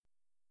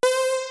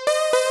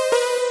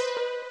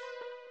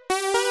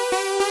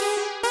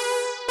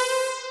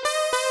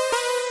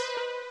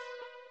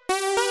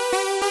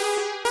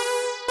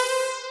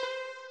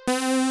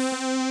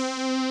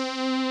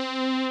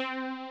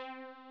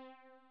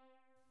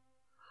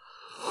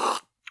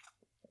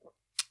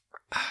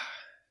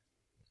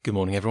Good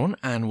morning, everyone,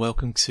 and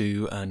welcome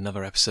to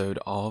another episode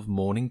of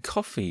Morning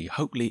Coffee.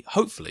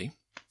 Hopefully,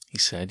 he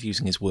said,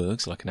 using his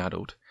words like an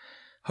adult,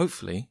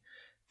 hopefully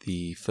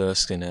the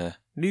first in a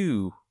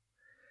new,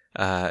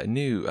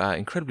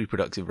 incredibly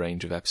productive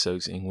range of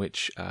episodes in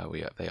which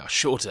they are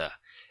shorter,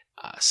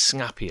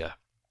 snappier,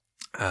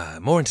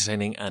 more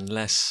entertaining, and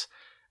less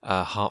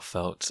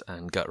heartfelt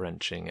and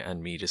gut-wrenching,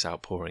 and me just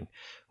outpouring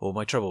all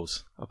my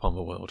troubles upon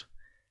the world.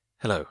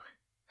 Hello,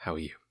 how are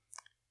you?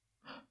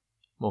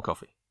 More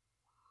coffee.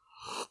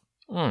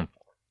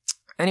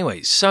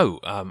 Anyway,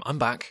 so I'm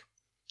back.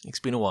 It's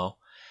been a while.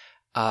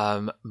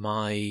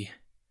 My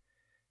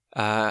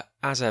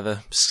as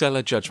ever,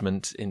 stellar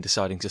judgment in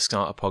deciding to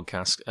start a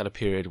podcast at a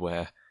period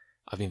where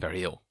I've been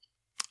very ill.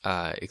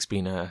 It's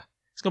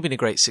not been a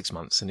great 6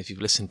 months, and if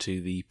you've listened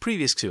to the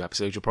previous 2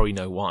 episodes, you'll probably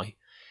know why.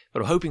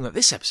 But I'm hoping that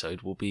this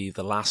episode will be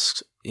the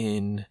last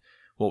in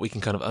what we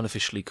can kind of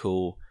unofficially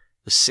call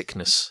the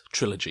sickness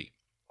trilogy.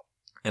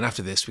 And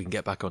after this, we can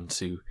get back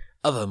onto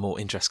other more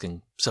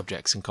interesting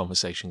subjects and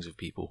conversations with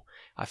people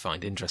I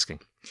find interesting.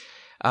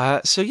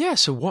 So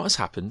what has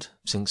happened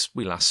since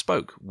we last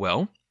spoke?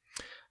 Well,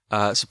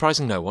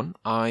 surprising no one,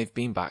 I've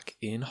been back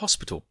in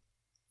hospital.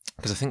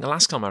 Because I think the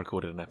last time I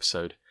recorded an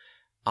episode,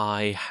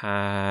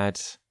 I'd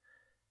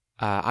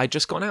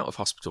just gotten out of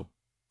hospital.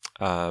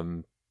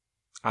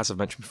 As I've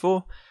mentioned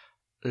before,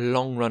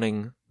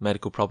 long-running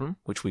medical problem,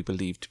 which we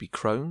believe to be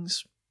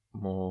Crohn's.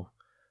 More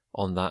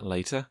on that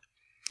later.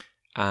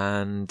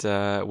 And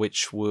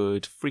which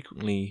would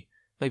frequently,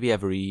 maybe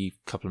every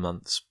couple of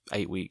months,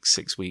 8 weeks,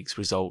 6 weeks,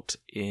 result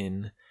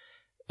in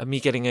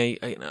me getting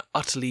an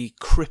utterly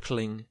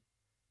crippling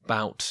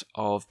bout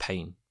of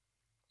pain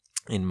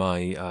in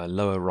my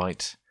lower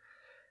right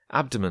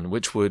abdomen,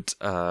 which would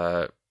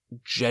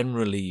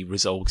generally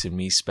result in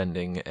me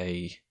spending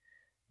a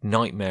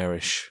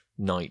nightmarish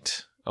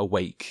night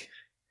awake,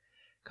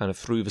 kind of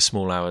through the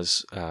small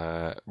hours,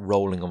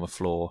 rolling on the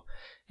floor,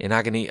 in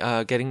agony,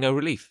 getting no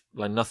relief.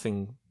 Like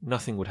nothing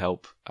would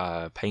help.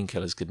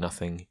 Painkillers did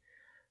nothing.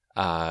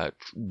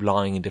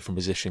 Lying in different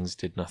positions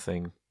did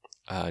nothing.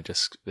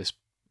 Just this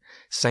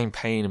same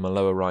pain in my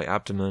lower right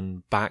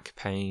abdomen, back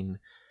pain,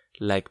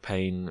 leg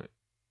pain,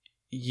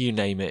 you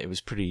name it. It was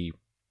pretty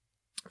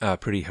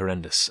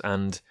horrendous.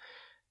 And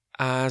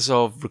as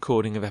of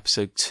recording of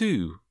episode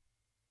 2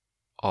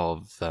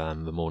 of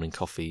the Morning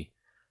Coffee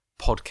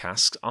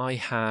podcast,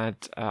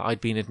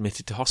 I'd been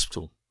admitted to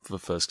hospital for the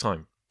first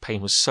time.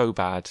 Pain was so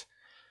bad,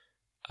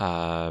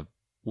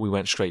 we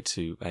went straight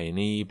to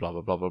A&E, blah,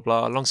 blah, blah, blah,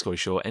 blah. Long story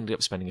short, ended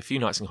up spending a few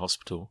nights in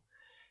hospital,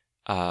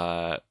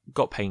 got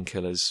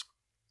painkillers.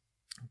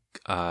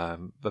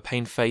 The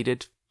pain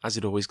faded, as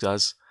it always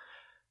does,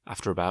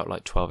 after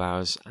about 12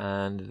 hours,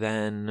 and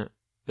then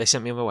they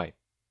sent me on my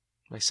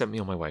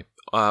way.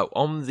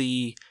 On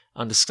the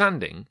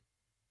understanding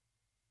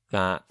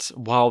that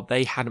while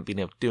they hadn't been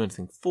able to do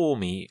anything for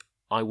me,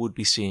 I would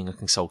be seeing a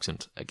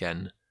consultant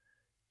again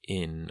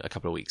in a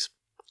couple of weeks.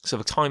 So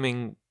the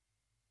timing,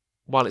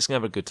 while it's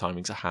never a good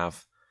timing to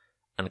have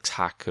an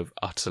attack of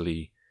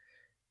utterly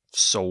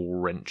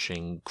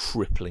soul-wrenching,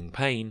 crippling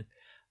pain,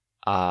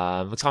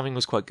 the timing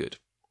was quite good,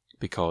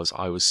 because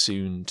I was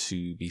soon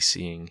to be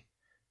seeing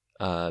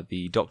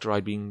the doctor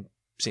I'd been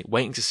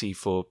waiting to see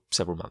for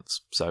several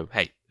months. So,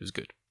 hey, it was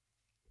good.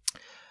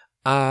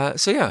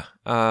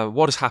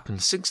 What has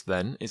happened since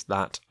then is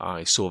that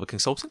I saw the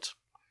consultant,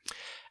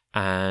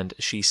 and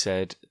she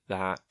said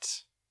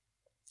that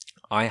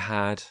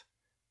I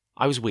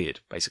was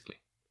weird, basically.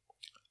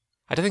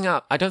 I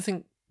don't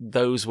think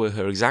those were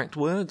her exact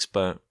words,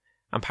 but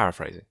I'm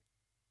paraphrasing.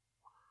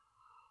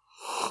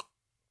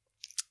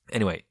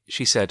 Anyway,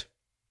 she said,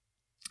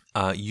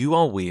 you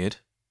are weird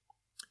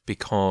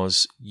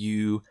because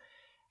you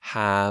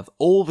have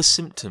all the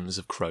symptoms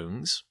of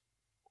Crohn's,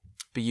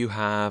 but you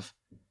have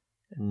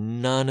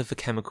none of the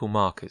chemical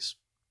markers,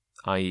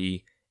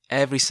 i.e.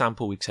 every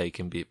sample we've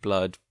taken, be it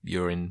blood,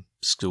 urine,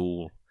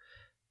 stool,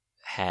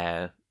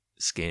 hair,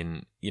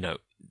 skin,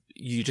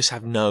 you just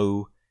have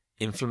no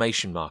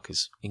inflammation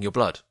markers in your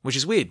blood, which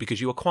is weird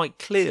because you are quite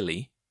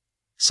clearly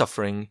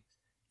suffering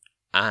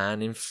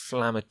an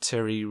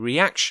inflammatory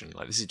reaction.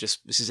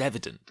 This is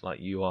evident.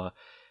 You are,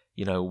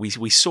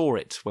 we saw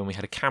it when we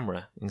had a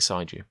camera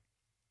inside you.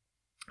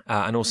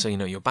 And also,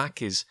 your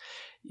back is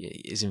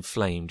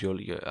inflamed.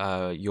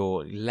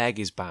 Your leg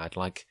is bad.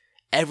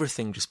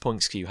 Everything just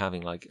points to you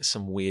having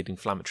some weird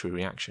inflammatory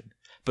reaction.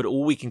 But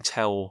all we can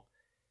tell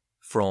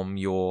from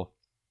your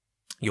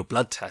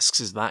blood tests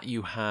is that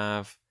you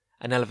have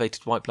an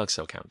elevated white blood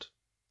cell count.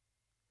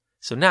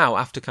 So now,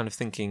 after kind of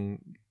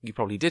thinking you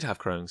probably did have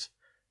Crohn's,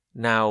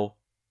 now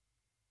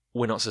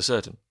we're not so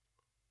certain.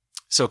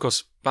 So, of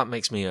course, that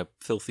makes me a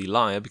filthy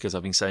liar, because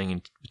I've been saying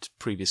in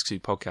previous 2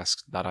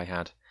 podcasts that I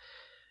had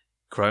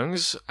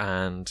Crohn's,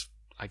 and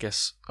I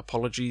guess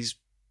apologies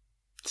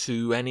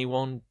to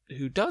anyone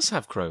who does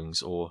have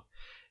Crohn's or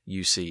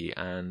UC,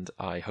 and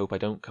I hope I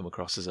don't come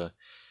across as a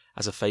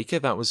faker.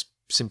 That was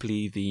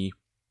simply the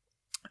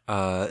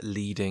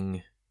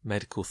leading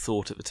medical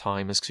thought at the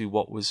time as to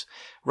what was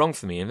wrong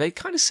for me. And they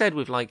kind of said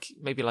with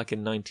maybe a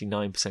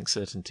 99%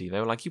 certainty, they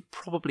were like, you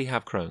probably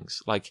have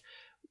Crohn's. Like,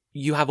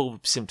 you have all the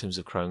symptoms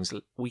of Crohn's.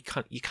 You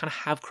kind of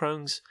have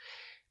Crohn's,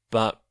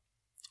 but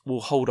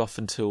we'll hold off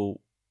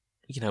until,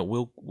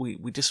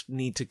 we just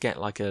need to get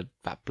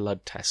that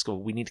blood test,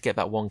 or we need to get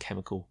that one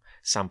chemical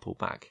sample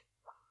back.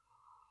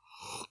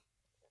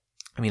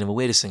 I mean, and the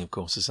weirdest thing, of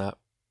course, is that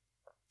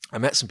I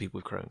met some people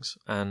with Crohn's,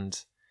 and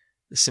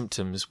the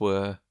symptoms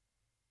were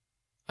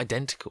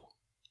identical.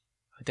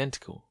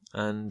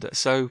 And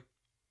so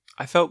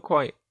I felt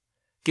quite,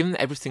 given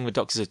everything the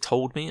doctors had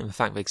told me and the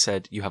fact they'd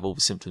said you have all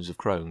the symptoms of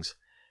Crohn's,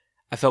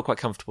 I felt quite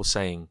comfortable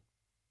saying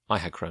I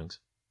had Crohn's.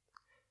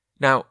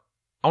 Now,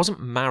 I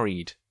wasn't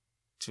married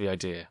to the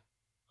idea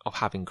of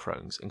having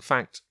Crohn's. In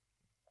fact,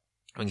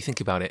 when you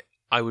think about it,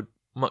 I would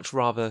much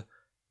rather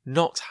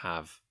not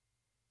have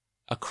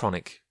a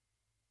chronic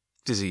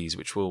disease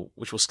which will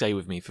stay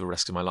with me for the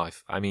rest of my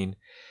life. I mean,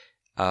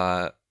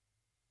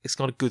 it's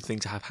not a good thing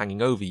to have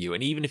hanging over you.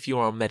 And even if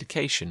you're on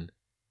medication,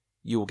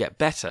 you will get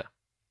better.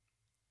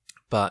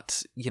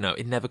 But,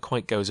 it never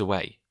quite goes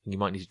away. You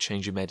might need to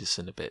change your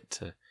medicine a bit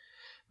to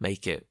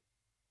make it,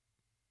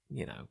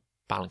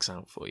 balance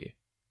out for you.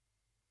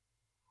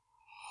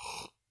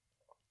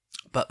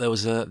 But there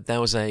was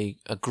a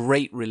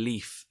great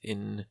relief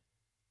in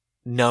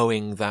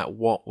knowing that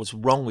what was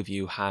wrong with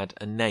you had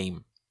a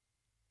name.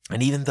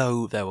 And even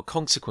though there were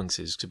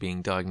consequences to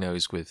being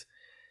diagnosed with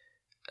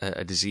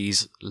a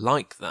disease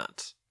like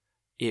that,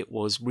 it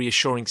was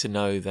reassuring to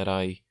know that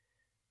I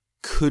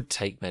could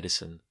take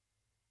medicine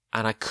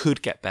and I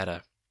could get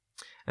better.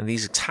 And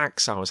these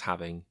attacks I was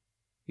having,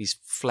 these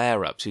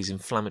flare-ups, these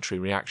inflammatory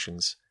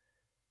reactions,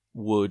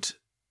 would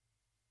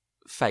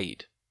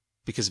fade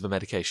because of the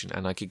medication,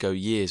 and I could go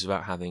years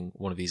without having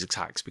one of these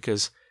attacks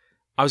because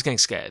I was getting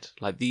scared.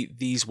 Like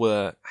these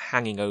were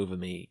hanging over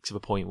me to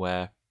the point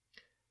where,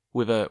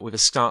 with a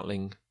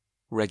startling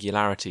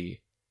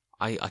regularity,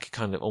 I could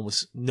kind of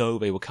almost know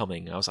they were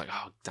coming. I was like,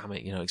 oh damn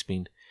it, it's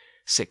been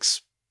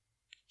 6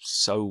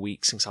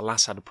 weeks since I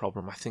last had a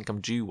problem. I think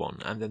I'm due one,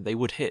 and then they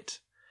would hit,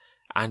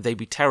 and they'd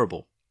be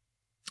terrible.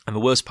 And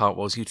the worst part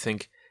was, you'd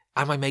think,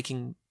 am I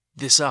making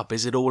this up?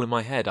 Is it all in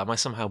my head? Am I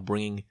somehow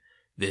bringing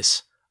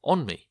this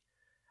on me?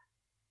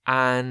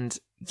 And,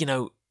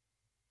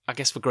 I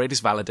guess the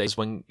greatest validation is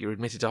when you're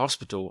admitted to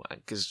hospital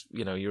because,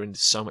 you're in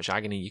so much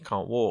agony you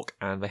can't walk,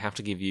 and they have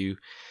to give you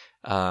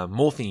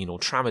morphine or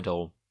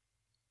tramadol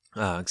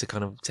to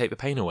kind of take the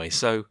pain away.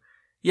 So,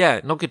 yeah,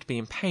 not good to be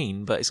in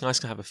pain, but it's nice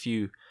to have a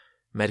few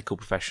medical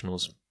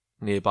professionals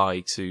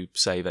nearby to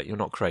say that you're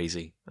not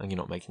crazy and you're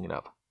not making it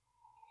up.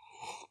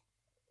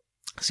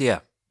 So, yeah,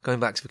 going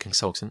back to the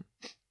consultant,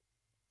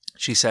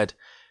 she said,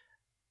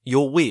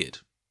 you're weird.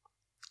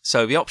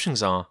 So the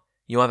options are,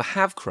 you either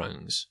have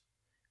Crohn's,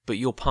 but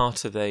you're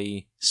part of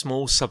a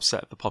small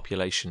subset of the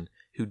population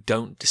who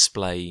don't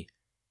display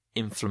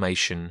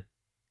inflammation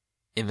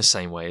in the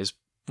same way as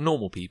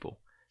normal people.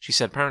 She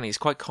said apparently it's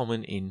quite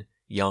common in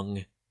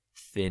young,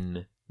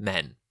 thin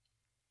men,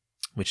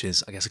 which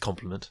is, I guess, a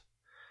compliment.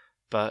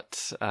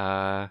 But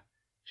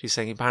she's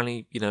saying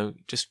apparently,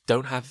 just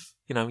don't have,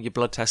 your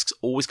blood tests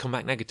always come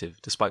back negative,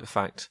 despite the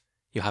fact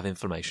you have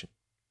inflammation.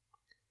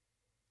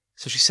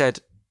 So she said,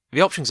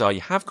 the options are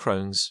you have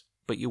Crohn's,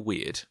 but you're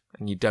weird,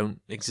 and you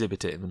don't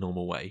exhibit it in the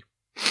normal way.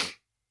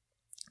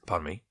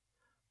 Pardon me.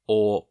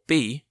 Or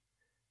B,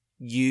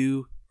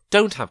 you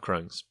don't have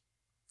Crohn's.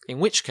 In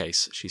which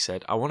case, she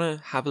said, I want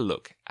to have a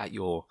look at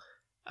your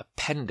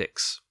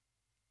appendix,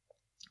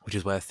 which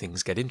is where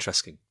things get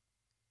interesting.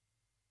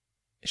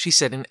 She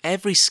said, in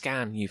every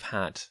scan you've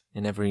had,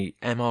 in every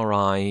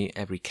MRI,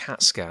 every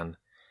CAT scan,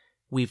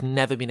 we've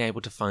never been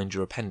able to find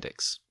your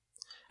appendix.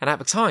 And at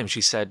the time,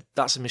 she said,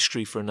 that's a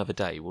mystery for another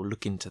day. We'll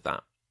look into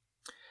that.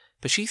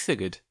 But she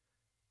figured,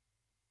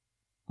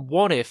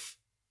 what if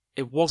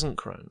it wasn't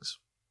Crohn's?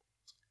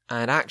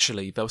 And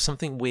actually, there was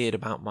something weird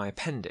about my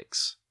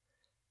appendix.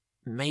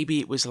 Maybe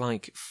it was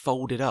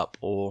folded up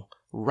or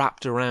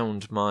wrapped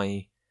around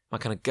my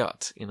kind of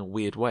gut in a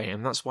weird way,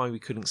 and that's why we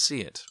couldn't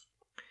see it.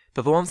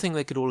 But the one thing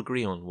they could all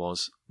agree on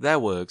was, their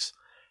words,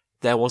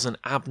 there was an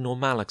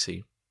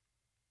abnormality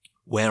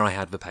where I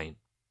had the pain.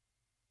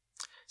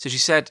 So she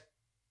said,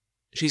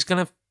 she's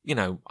going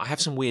to, I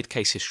have some weird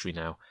case history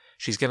now.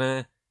 She's going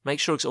to make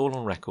sure it's all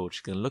on record.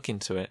 She's going to look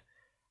into it.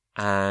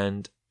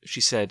 And she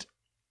said,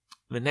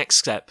 the next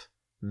step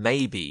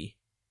may be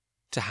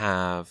to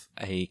have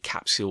a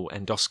capsule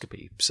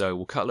endoscopy. So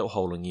we'll cut a little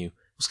hole in you,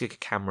 we'll stick a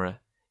camera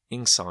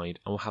inside,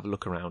 and we'll have a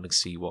look around and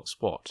see what's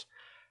what.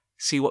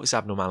 See what this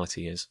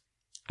abnormality is.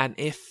 And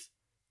if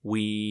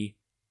we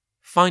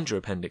find your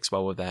appendix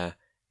while we're there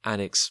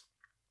and it's,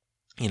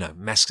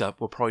 messed up,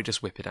 we'll probably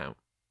just whip it out.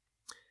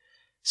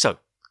 So,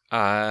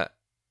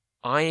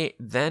 I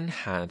then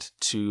had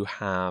to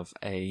have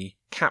a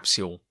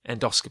capsule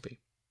endoscopy.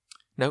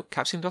 No,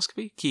 capsule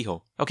endoscopy?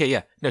 Keyhole. Okay,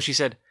 yeah. No, she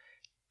said,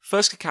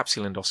 first a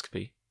capsule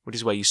endoscopy, which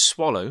is where you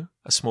swallow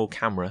a small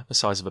camera the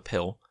size of a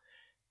pill,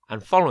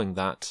 and following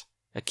that,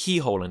 a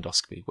keyhole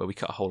endoscopy, where we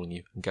cut a hole in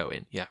you and go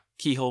in. Yeah,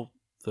 keyhole,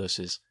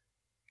 versus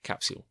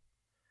capsule.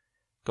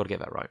 Got to get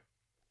that right.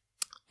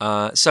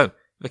 So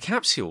the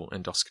capsule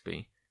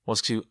endoscopy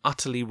was to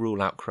utterly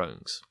rule out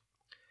Crohn's.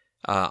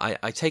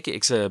 I take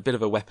it's a bit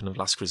of a weapon of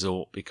last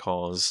resort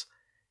because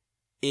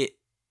it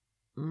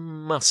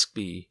must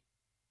be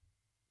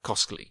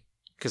costly.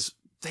 Because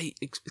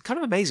it's kind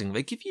of amazing.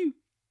 They give you,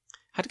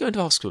 had to go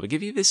into hospital, they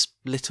give you this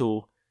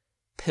little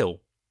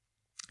pill.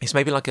 It's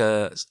maybe like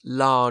a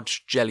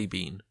large jelly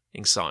bean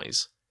in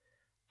size.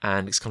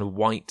 And it's kind of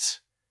white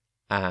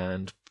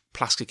and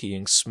plasticky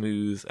and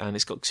smooth. And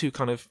it's got two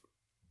kind of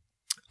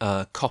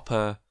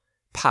copper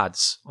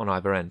pads on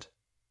either end.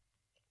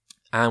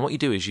 And what you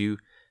do is you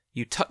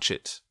touch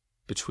it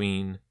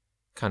between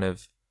kind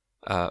of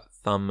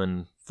thumb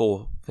and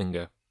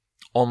forefinger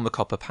on the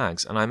copper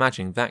pads. And I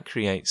imagine that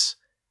creates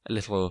a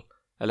little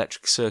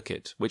electric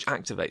circuit which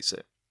activates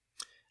it.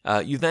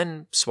 You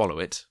then swallow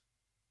it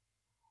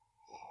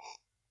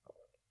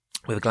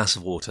with a glass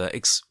of water.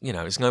 It's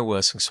no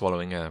worse than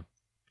swallowing a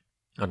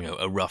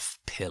rough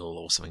pill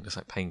or something, just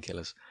like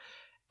painkillers.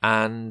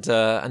 And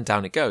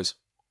down it goes.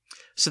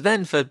 So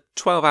then for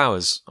 12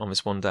 hours on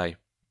this one day,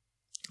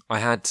 I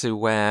had to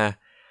wear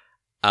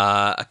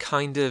a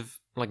kind of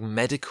like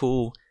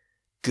medical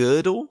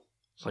girdle,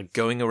 like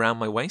going around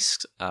my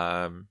waist,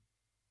 under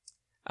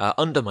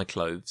my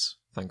clothes,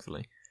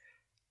 thankfully,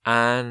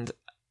 and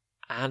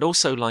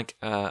also like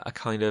a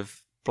kind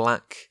of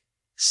black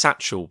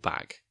satchel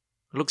bag.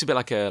 It looks a bit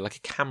like a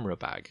camera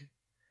bag,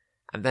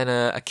 and then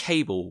a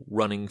cable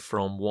running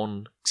from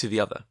one to the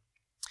other.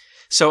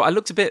 So I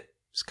looked a bit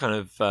kind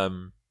of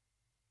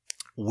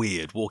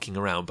weird walking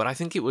around, but I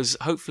think it was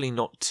hopefully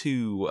not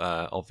too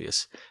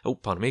obvious. Oh,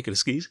 pardon me, gonna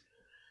sneeze.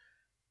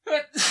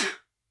 Oh,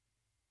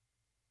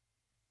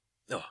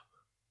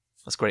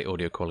 that's great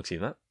audio quality,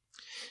 that.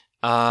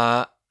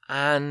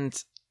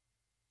 And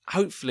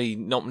hopefully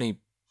not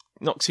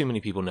too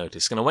many people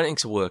noticed. And I went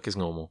into work as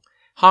normal.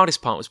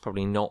 Hardest part was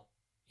probably not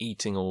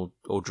eating or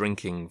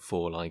drinking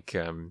for like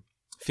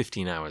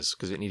 15 hours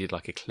because it needed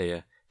like a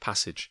clear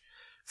passage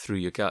through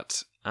your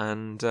gut.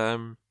 And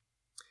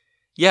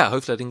yeah,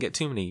 hopefully I didn't get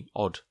too many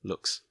odd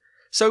looks.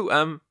 So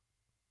I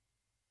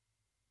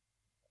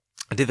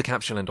did the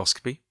capsule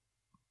endoscopy.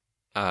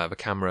 The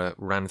camera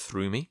ran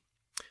through me.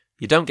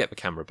 You don't get the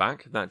camera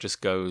back. That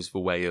just goes the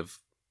way of,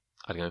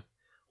 I don't know,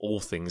 all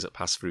things that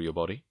pass through your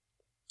body.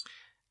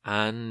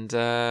 And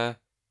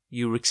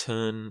you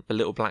return the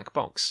little black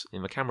box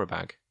in the camera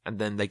bag. And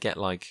then they get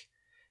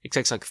it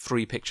takes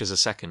 3 pictures a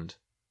second.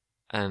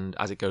 And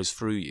as it goes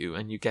through you,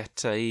 and you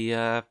get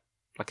a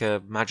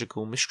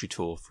magical mystery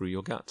tour through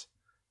your gut.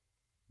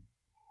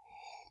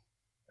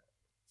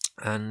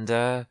 And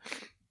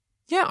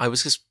yeah, I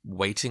was just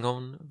waiting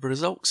on the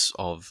results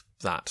of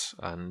that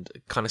and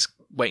kind of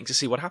waiting to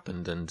see what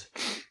happened. And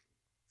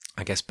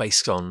I guess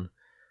based on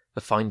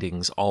the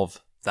findings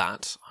of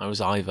that, I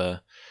was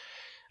either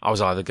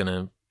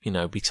going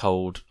to, be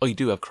told, oh, you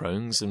do have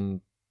Crohn's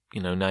and,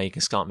 now you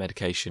can start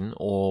medication,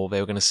 or they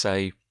were going to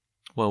say,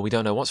 well, we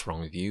don't know what's wrong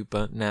with you,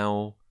 but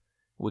now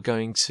we're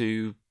going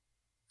to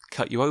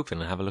cut you open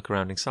and have a look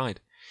around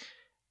inside.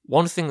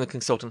 One thing the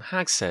consultant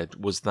had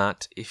said was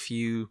that if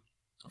you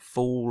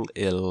fall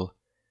ill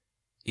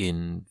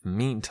in the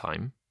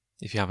meantime,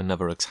 if you have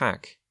another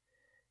attack,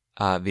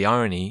 the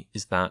irony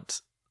is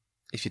that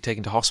if you're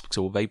taken to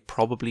hospital, they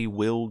probably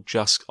will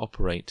just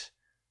operate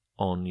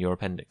on your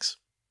appendix.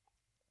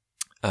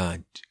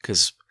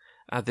 Because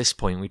at this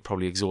point, we'd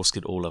probably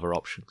exhausted all other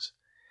options.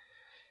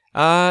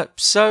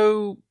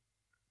 So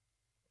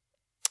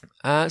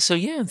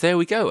yeah, there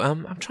we go.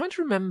 I'm trying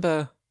to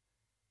remember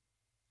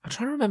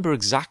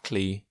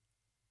exactly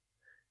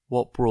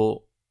what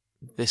brought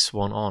this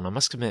one on. I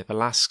must admit, the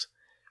last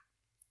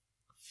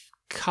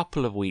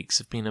couple of weeks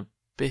have been a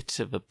bit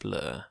of a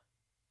blur.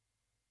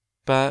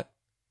 But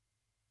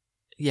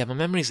yeah, my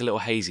memory's a little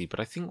hazy, but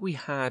I think we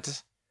had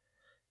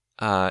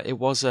it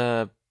was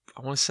I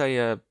want to say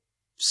a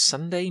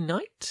Sunday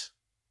night?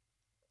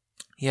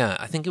 Yeah,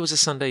 I think it was a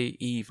Sunday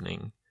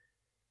evening.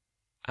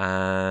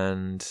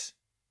 And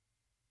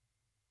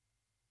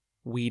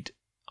we'd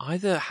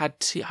either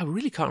had tea. I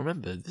really can't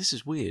remember. This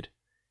is weird.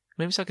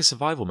 Maybe it's like a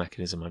survival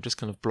mechanism. I've just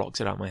kind of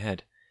blocked it out of my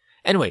head.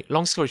 Anyway,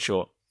 long story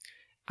short,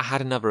 I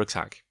had another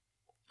attack.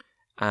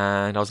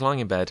 And I was lying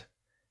in bed.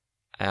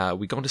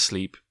 We'd gone to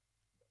sleep.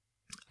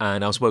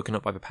 And I was woken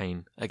up by the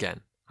pain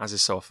again, as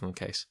is so often the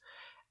case.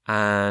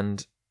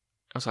 And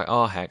I was like,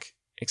 oh, heck,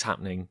 it's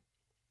happening.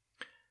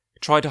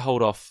 Tried to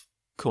hold off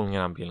calling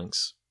an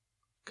ambulance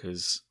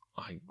because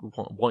I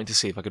wanted to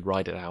see if I could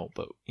ride it out.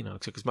 But, I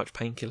took as much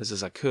painkillers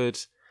as I could.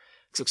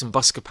 Took some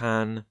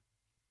Buscopan.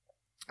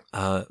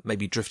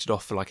 Maybe drifted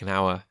off for like an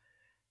hour.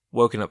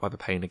 Woken up by the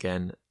pain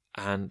again.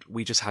 And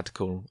we just had to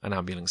call an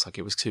ambulance. Like,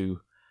 it was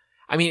too...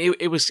 I mean,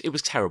 it was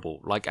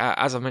terrible. Like,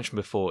 as I mentioned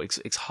before,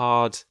 it's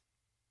hard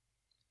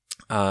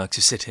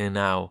to sit here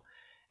now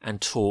and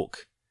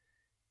talk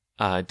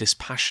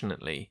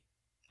dispassionately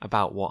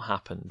about what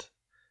happened.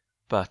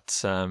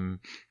 But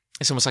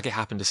it's almost like it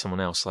happened to someone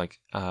else. Like,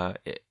 I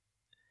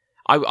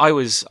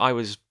was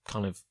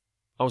kind of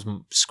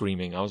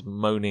screaming. I was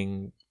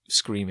moaning,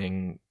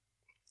 screaming,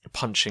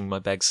 punching my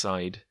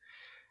bedside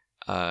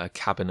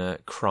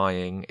cabinet,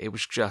 crying. It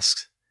was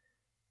just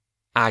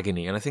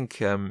agony. And I think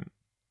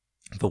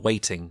the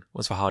waiting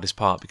was the hardest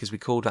part, because we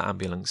called that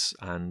ambulance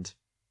and,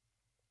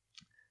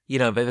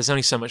 there's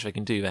only so much they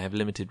can do. They have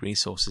limited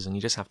resources and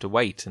you just have to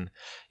wait. And,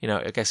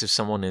 I guess if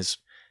someone is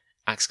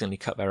accidentally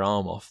cut their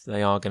arm off,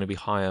 they are going to be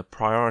higher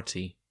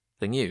priority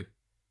than you.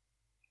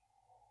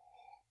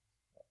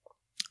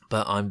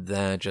 But I'm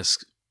there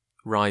just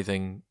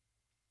writhing,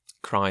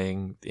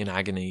 crying in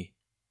agony.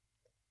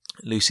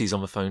 Lucy's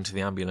on the phone to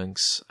the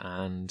ambulance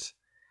and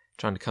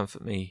trying to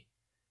comfort me.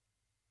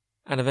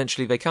 And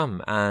eventually they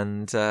come,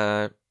 and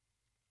the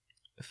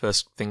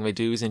first thing they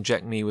do is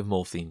inject me with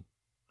morphine.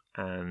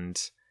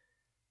 And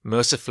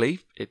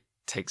mercifully, it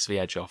takes the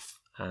edge off,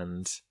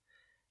 and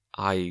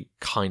I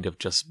kind of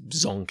just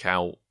zonk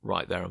out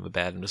right there on the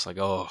bed. I'm just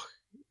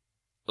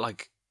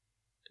like,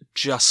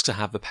 just to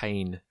have the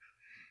pain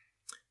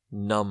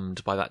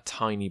numbed by that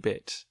tiny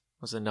bit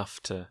was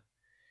enough to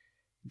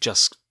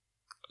just,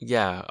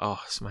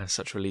 man,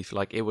 such relief.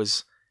 Like,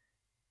 it's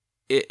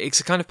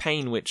a kind of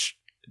pain which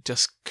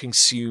just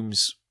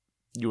consumes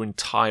your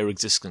entire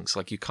existence.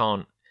 Like, you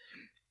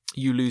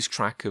lose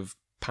track of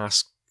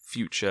past,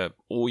 future.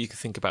 All you can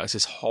think about is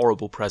this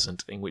horrible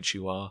present in which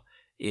you are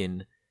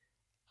in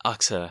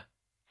utter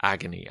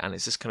agony, and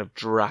it's just kind of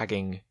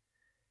dragging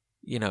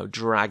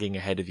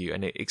ahead of you,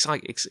 and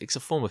it's a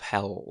form of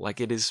hell. Like,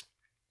 it is.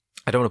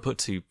 I don't want to put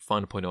too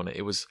fine a point on it.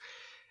 It was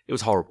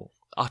horrible,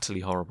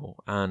 utterly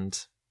horrible.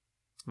 And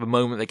the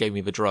moment they gave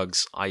me the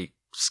drugs, I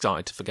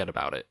started to forget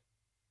about it.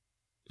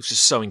 It was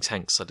just so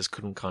intense. I just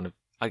couldn't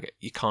I guess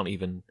you can't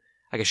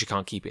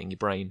keep it in your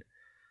brain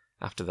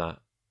after that.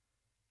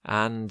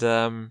 And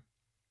they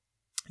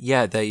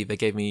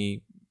gave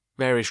me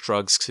various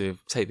drugs to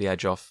take the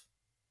edge off.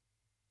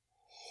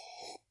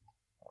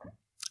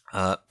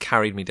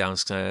 Carried me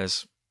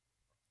downstairs.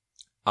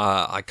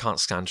 I can't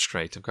stand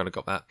straight. I've kind of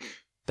got that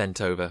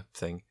bent over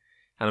thing,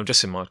 and I'm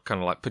just in my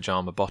kind of like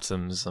pajama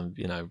bottoms. I'm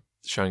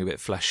showing a bit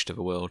of flesh to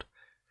the world.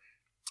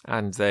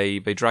 And they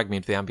drag me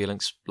into the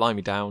ambulance, lie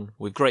me down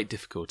with great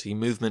difficulty.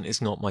 Movement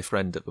is not my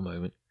friend at the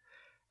moment.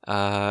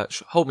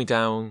 Hold me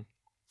down,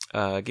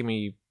 give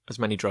me as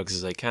many drugs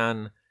as they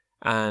can,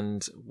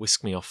 and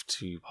whisk me off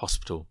to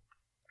hospital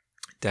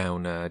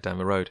down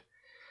the road.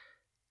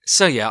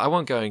 So yeah,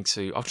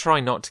 I'll try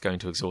not to go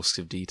into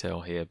exhaustive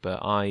detail here, but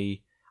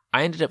I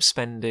ended up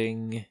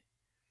spending,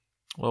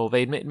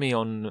 they admitted me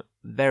on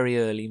very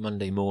early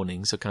Monday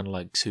morning, so kind of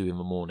like 2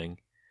 a.m,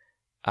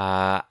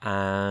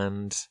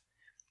 and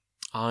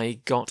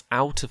I got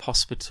out of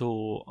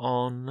hospital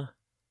on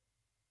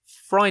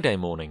Friday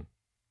morning.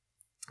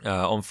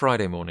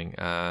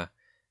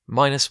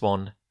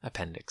 -1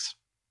 appendix.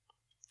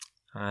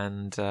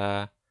 And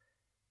the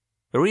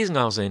reason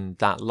I was in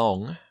that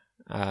long,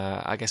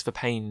 I guess the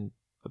pain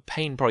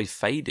probably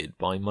faded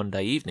by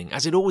Monday evening,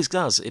 as it always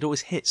does. It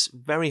always hits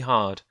very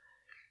hard,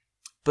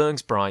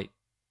 burns bright,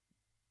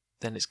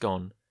 then it's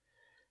gone.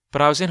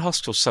 But I was in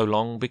hospital so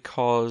long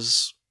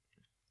because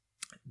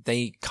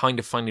they kind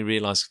of finally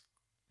realised,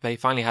 they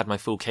finally had my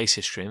full case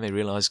history, and they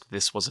realised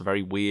this was a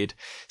very weird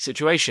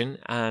situation,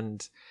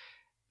 and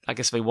I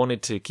guess they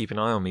wanted to keep an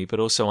eye on me, but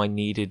also I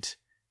needed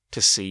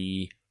to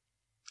see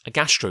a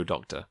gastro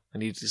doctor. I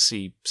needed to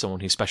see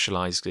someone who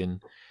specialised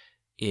in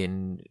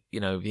the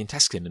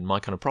intestine and my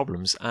kind of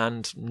problems,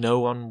 and no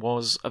one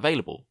was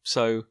available.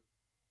 So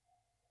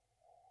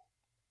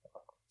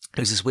it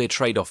was this weird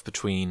trade-off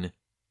between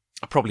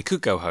I probably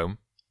could go home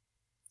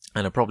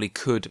and I probably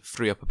could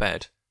free up a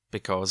bed,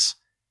 because,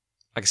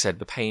 like I said,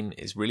 the pain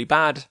is really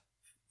bad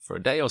for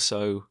a day or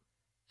so,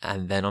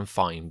 and then I'm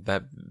fine.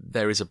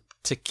 There is a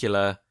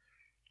particular,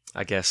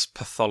 I guess,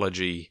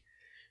 pathology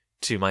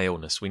to my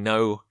illness. We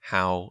know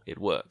how it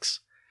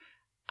works.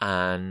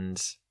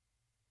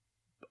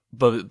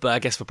 But I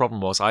guess the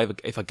problem was,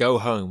 if I go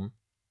home,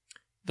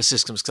 the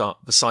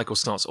cycle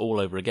starts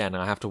all over again,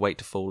 and I have to wait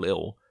to fall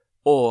ill,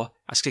 or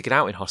I stick it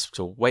out in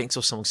hospital, wait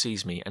until someone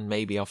sees me, and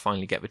maybe I'll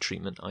finally get the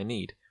treatment I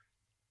need.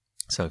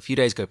 So a few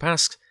days go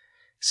past,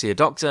 see a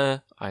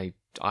doctor.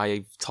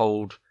 I've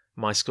told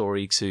my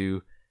story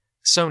to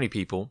so many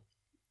people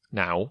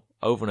now,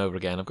 over and over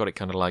again. I've got it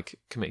kind of like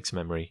committed to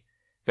memory.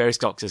 Various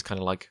doctors kind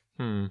of like,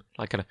 kind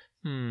of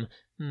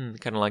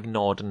like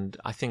nod, and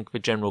I think the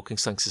general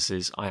consensus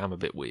is I am a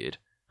bit weird,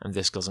 and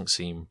this doesn't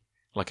seem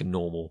like a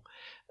normal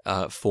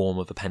form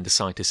of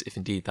appendicitis, if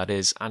indeed that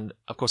is. And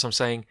of course I'm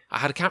saying I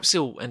had a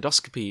capsule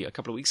endoscopy a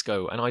couple of weeks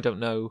ago, and I don't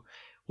know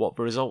what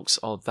the results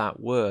of that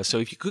were. So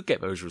if you could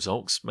get those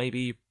results,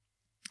 maybe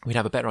we'd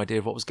have a better idea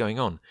of what was going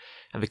on.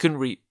 And they couldn't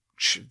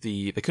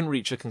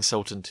reach a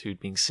consultant who'd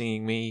been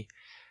seeing me.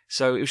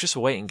 So it was just a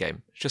waiting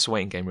game.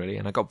 Really.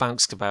 And I got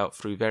bounced about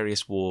through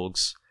various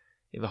wards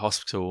in the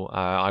hospital.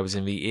 I was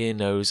in the ear,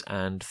 nose,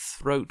 and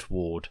throat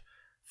ward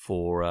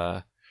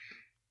for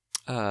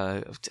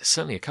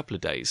certainly a couple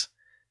of days.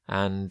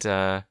 And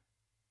of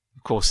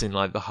course, in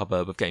like the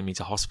hubbub of getting me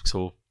to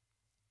hospital,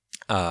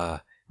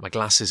 my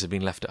glasses had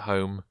been left at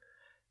home.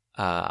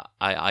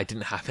 I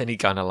didn't have any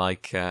kind of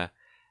like.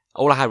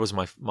 All I had was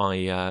my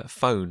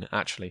phone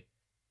actually.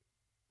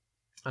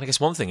 And I guess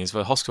one thing is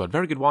the hospital had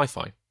very good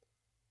Wi-Fi,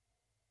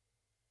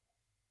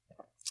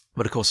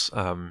 but of course,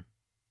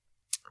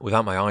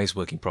 without my eyes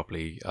working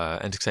properly,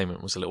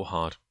 entertainment was a little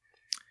hard.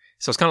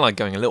 So I was kind of like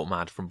going a little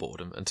mad from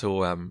boredom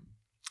until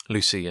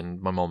Lucy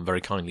and my mom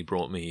very kindly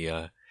brought me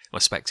my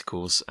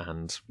spectacles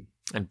and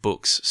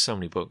books, so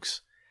many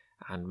books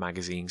and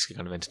magazines to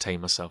kind of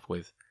entertain myself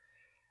with.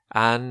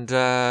 And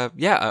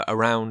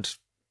around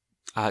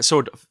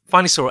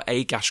finally saw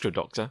a gastro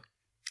doctor,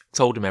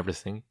 told him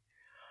everything.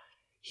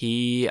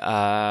 He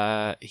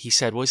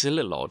said, well, it's a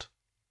little odd.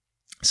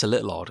 It's a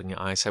little odd. And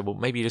I said, well,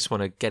 maybe you just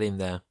want to get in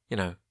there,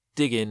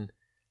 dig in,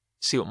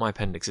 see what my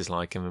appendix is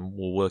like, and then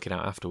we'll work it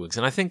out afterwards.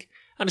 And I think,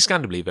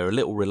 understandably, they're a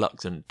little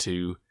reluctant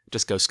to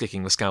just go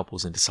sticking the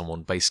scalpels into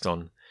someone based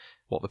on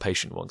what the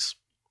patient wants.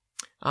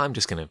 I'm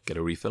just going to get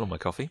a refill on my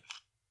coffee.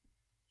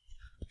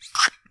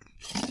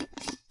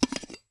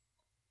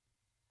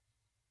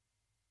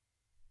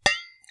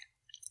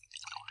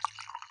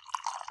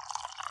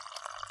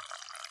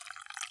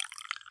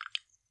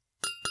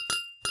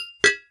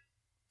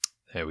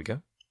 There we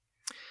go.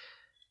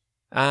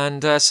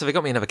 And so they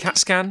got me another CAT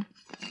scan.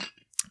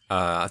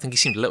 I think he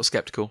seemed a little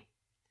skeptical.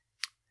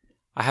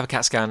 I have a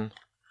CAT scan,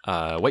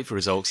 wait for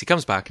results. He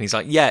comes back and he's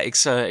like, yeah,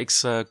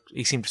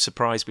 he seemed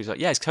surprised, but he's like,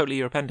 yeah, it's totally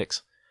your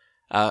appendix.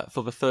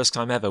 For the first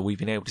time ever, we've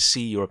been able to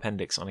see your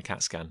appendix on a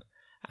CAT scan.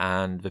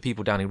 And the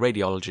people down in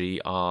radiology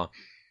are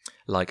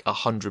like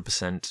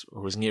 100%,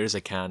 or as near as they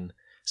can,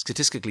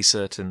 statistically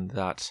certain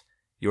that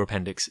your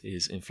appendix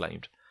is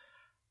inflamed.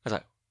 I was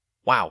like,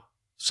 wow.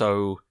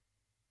 So,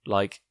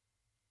 like,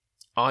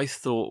 I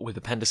thought with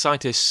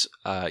appendicitis,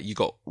 you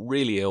got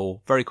really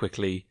ill very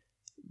quickly,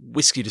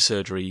 whisked you to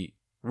surgery,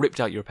 ripped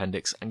out your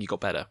appendix, and you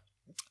got better.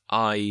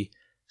 I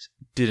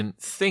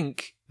didn't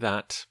think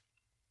that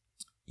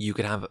you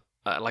could have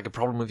a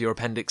problem with your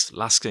appendix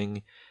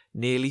lasting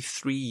nearly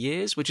 3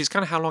 years, which is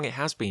kind of how long it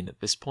has been at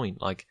this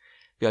point. Like,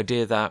 the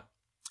idea that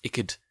it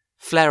could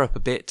flare up a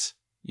bit,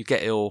 you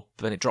get ill,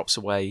 but then it drops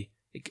away,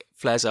 it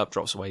flares up,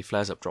 drops away,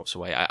 flares up, drops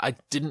away. I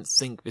didn't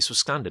think this was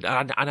standard,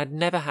 and I'd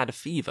never had a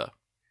fever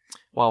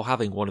while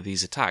having one of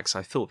these attacks.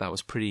 I thought that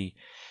was pretty,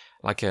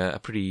 like a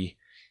pretty,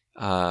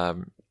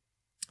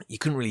 you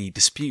couldn't really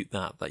dispute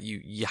that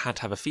you had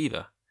to have a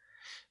fever.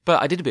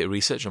 But I did a bit of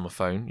research on my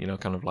phone,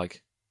 kind of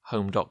like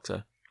home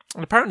doctor.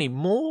 And apparently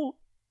more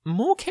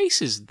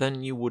cases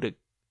than you would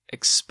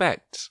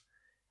expect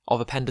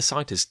of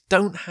appendicitis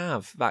don't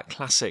have that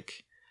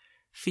classic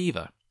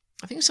fever.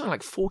 I think it's something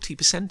like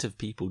 40% of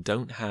people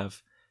don't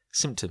have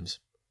symptoms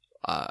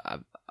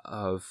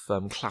of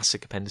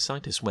classic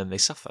appendicitis when they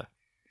suffer.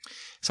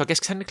 So I guess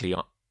technically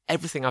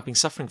everything I've been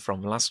suffering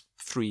from the last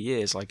 3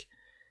 years, like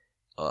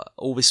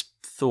all this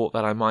thought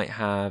that I might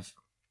have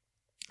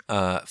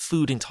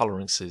food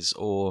intolerances,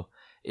 or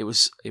it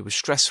was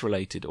stress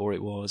related, or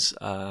it was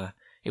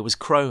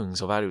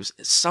Crohn's, or that it was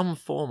some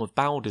form of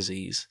bowel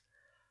disease.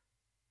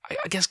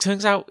 I guess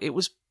turns out it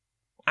was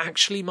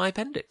actually my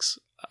appendix,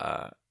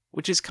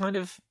 which is kind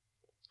of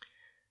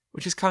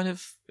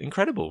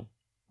incredible,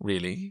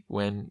 really,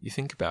 when you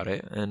think about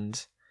it.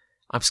 And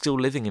I'm still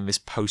living in this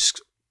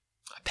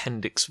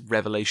post-appendix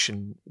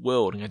revelation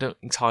world, and I don't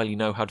entirely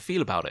know how to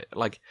feel about it.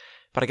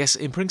 But I guess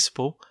in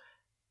principle,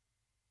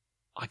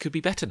 I could be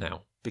better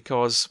now,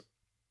 because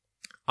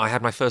I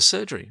had my first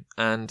surgery,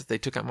 and they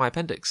took out my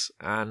appendix,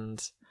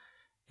 and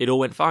it all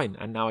went fine,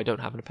 and now I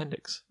don't have an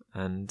appendix.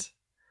 And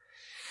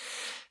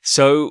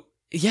so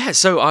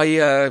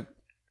I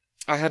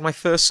had my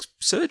first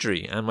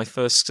surgery and my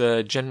first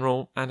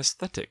general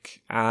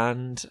anaesthetic,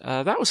 and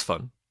that was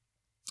fun.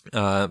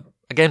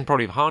 Again,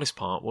 probably the hardest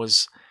part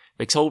was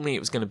they told me it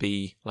was going to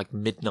be like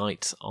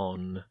midnight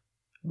on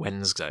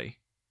Wednesday,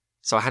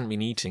 so I hadn't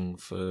been eating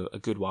for a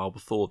good while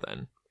before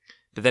then.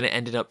 But then it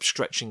ended up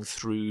stretching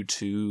through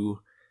to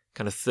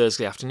kind of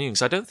Thursday afternoon,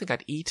 so I don't think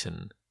I'd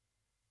eaten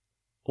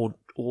or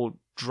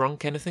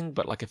drunk anything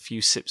but like a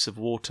few sips of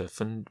water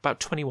for about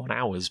 21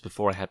 hours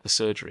before I had the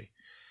surgery.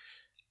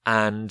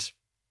 And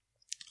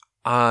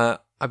I'd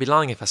be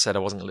lying if I said I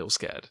wasn't a little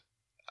scared.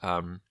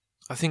 I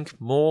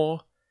think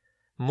more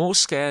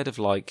scared of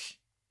like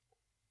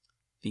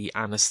the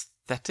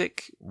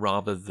anaesthetic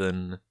rather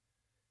than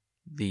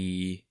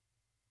the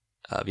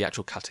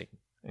actual cutting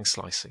and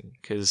slicing,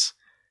 because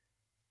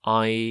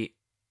I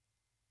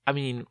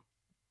mean,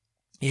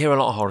 you hear a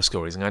lot of horror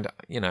stories, and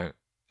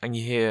and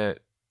you hear.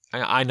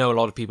 I know a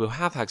lot of people who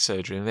have had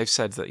surgery, and they've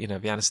said that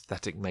the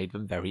anaesthetic made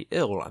them very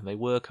ill, and they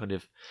were kind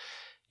of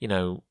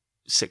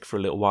sick for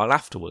a little while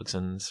afterwards,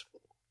 and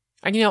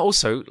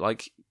also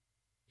like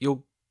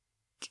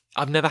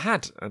I've never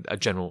had a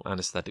general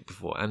anaesthetic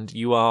before, and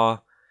you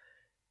are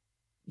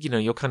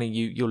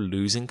you're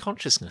losing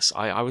consciousness.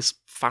 I was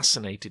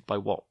fascinated by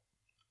what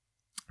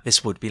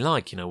this would be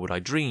like. Would I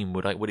dream?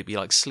 Would it be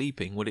like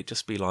sleeping? Would it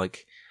just be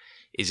like,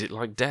 is it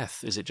like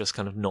death? Is it just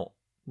kind of not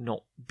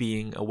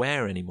being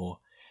aware anymore?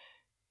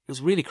 It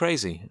was really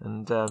crazy.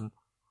 And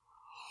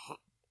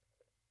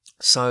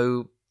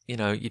so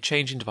you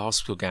change into a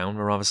hospital gown,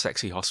 a rather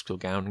sexy hospital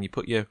gown, and you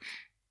put your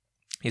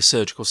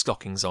surgical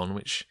stockings on,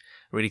 which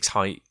are really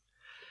tight,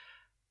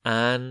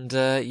 and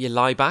you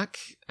lie back,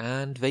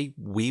 and they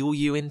wheel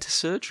you into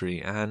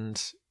surgery,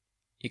 and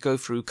you go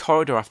through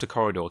corridor after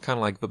corridor, kind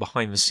of like the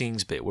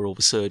behind-the-scenes bit where all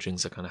the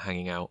surgeons are kind of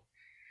hanging out.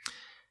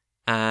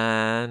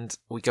 And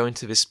we go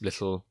into this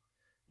little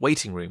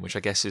waiting room, which I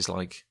guess is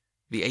like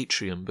the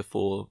atrium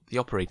before the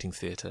operating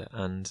theatre.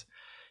 And,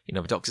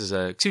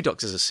 the two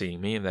doctors are seeing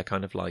me, and they're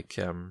kind of like,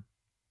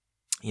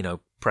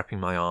 prepping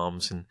my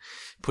arms and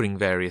putting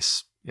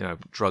various,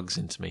 drugs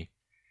into me.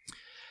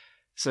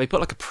 So they put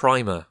like a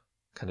primer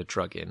kind of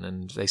drug in,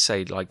 and they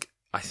say, like,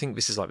 I think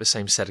this is like the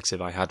same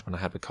sedative I had when I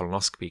had the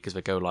colonoscopy, because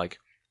they go like,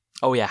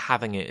 oh yeah,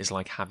 having it is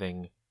like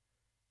having,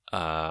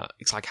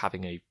 it's like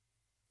having a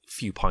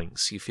few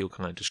pints. You feel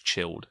kind of just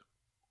chilled.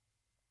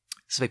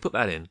 So they put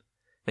that in.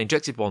 They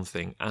injected one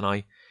thing, and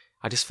I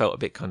just felt a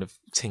bit kind of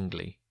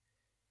tingly.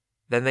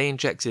 Then they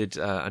injected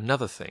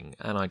another thing,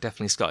 and I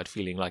definitely started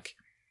feeling like,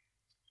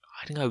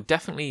 I don't know,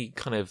 definitely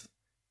kind of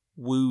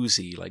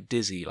woozy, like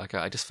dizzy. Like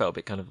I just felt a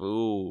bit kind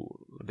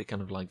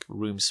of like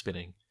room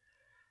spinning.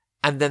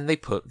 And then they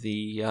put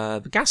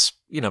the gas,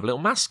 the little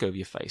mask over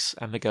your face,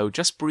 and they go,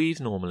 just breathe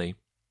normally,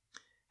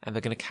 and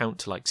they're going to count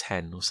to like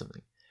 10 or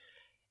something.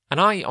 And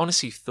I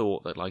honestly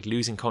thought that, like,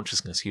 losing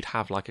consciousness, you'd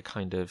have like a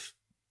kind of,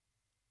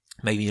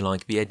 maybe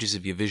like the edges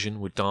of your vision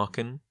would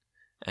darken,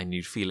 and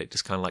you'd feel it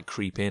just kind of like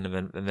creep in,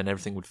 and then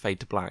everything would fade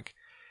to black.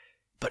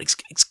 But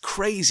it's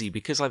crazy,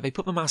 because like they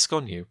put the mask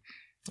on you,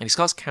 and he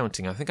starts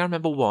counting. I think I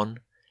remember 1,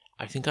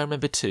 I think I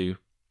remember 2,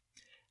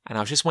 and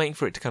I was just waiting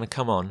for it to kind of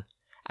come on.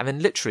 And then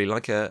literally,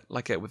 like a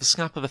with a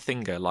snap of a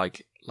finger,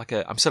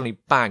 I'm suddenly,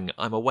 bang,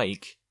 I'm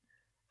awake,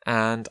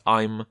 and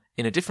I'm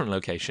in a different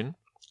location,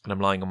 and I'm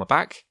lying on my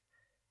back,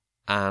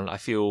 and I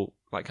feel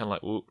like kind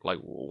of like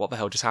what the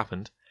hell just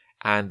happened?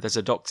 And there's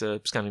a doctor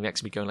standing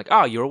next to me going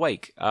like, you're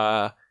awake,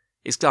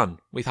 it's done,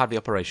 we've had the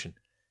operation.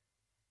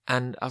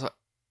 And I was like,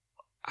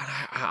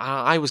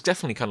 I was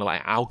definitely kind of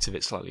like out of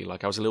it slightly,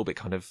 like I was a little bit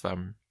kind of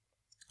drunk,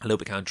 a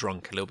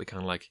little bit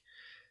kind of like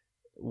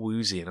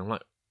woozy, and I'm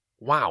like,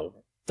 wow,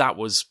 that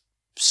was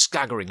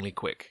staggeringly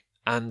quick.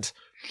 And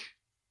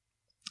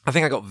I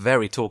think I got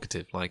very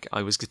talkative. Like,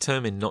 I was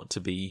determined not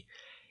to be,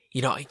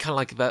 kind of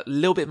like that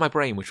little bit of my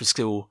brain, which was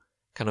still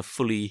kind of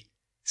fully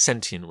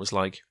sentient, was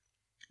like,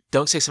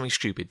 don't say something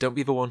stupid. Don't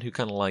be the one who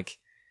kind of like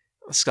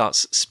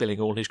starts spilling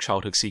all his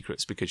childhood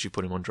secrets because you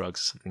put him on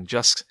drugs or something.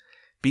 Just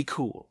be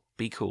cool.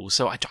 Be cool.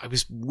 So I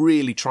was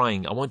really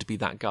trying. I wanted to be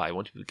that guy. I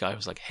wanted to be the guy who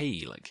was like,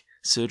 hey, like,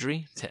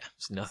 surgery? Yeah,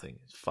 it's nothing.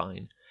 It's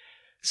fine.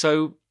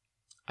 So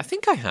I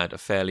think I had a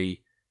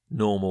fairly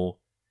normal,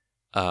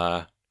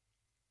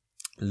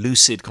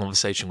 lucid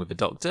conversation with the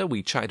doctor.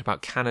 We chatted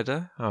about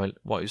Canada,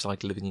 what it was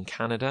like living in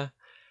Canada.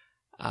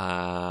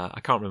 I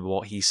can't remember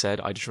what he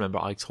said. I just remember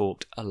I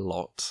talked a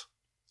lot.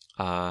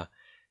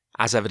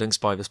 As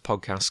evidenced by this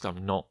podcast,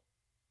 I'm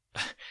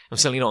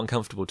certainly not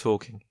uncomfortable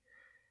talking.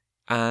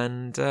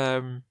 And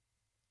I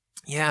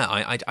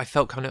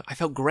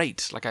felt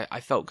great. Like I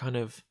felt kind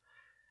of,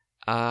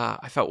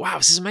 I felt, wow,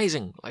 this is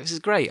amazing. Like, this is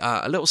great.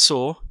 A little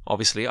sore,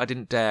 obviously. I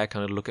didn't dare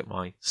kind of look at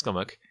my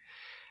stomach.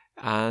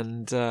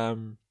 And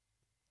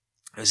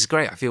this is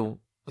great. I feel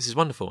this is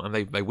wonderful. And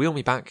they wheel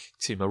me back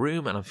to my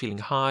room, and I'm feeling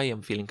high.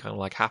 I'm feeling kind of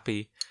like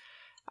happy.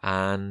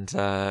 And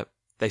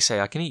they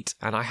say I can eat.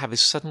 And I have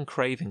this sudden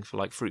craving for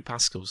like fruit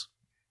pastilles.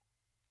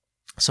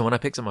 So when I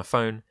picked up my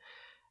phone,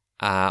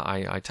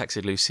 I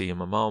texted Lucy and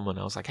my mom, and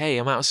I was like, hey,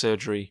 I'm out of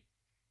surgery.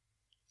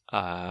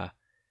 I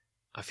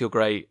feel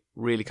great.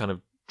 Really kind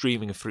of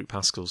dreaming of fruit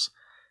pastilles,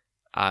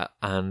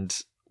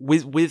 and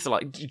with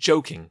like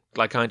joking,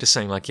 like kind of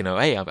saying like,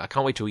 hey, I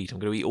can't wait to eat. I'm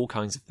going to eat all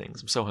kinds of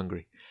things. I'm so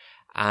hungry.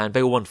 And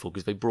they were wonderful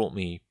because they brought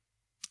me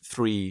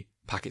 3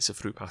 packets of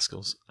fruit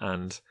pastilles,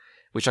 and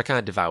which I kind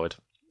of devoured.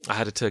 I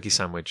had a turkey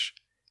sandwich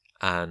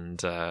and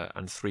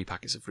 3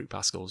 packets of fruit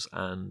pastilles,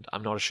 and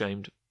I'm not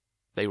ashamed.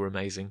 They were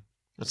amazing.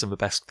 They're some of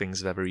the best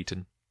things I've ever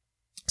eaten.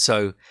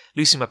 So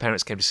Lucy and my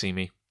parents came to see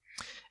me,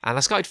 and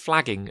I started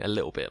flagging a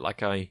little bit.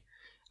 Like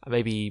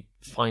maybe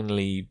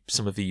finally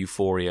some of the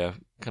euphoria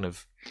kind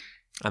of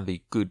and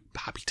the good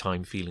happy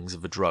time feelings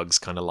of the drugs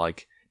kind of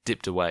like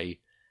dipped away,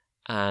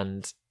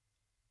 and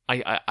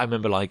I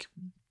remember like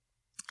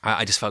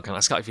I just felt I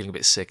started feeling a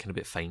bit sick and a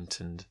bit faint,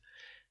 and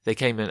they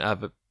came in.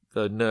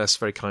 The nurse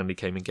very kindly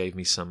came and gave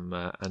me some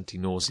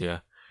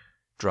anti-nausea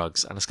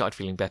drugs, and I started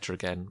feeling better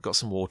again. Got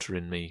some water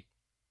in me.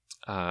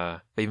 They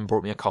even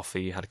brought me a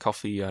coffee. Had a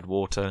coffee. I had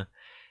water.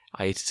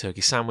 I ate a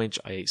turkey sandwich.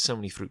 I ate so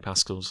many fruit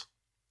pastilles.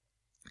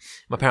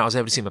 I was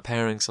able to see my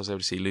parents. I was able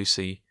to see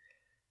Lucy,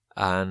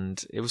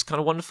 and it was kind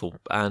of wonderful.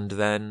 And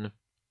then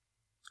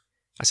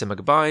I said my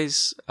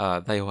goodbyes.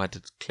 They all had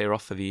to clear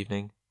off for the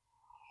evening,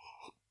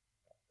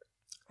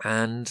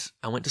 and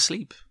I went to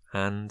sleep.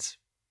 And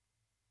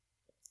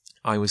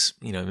I was,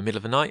 in the middle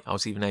of the night, I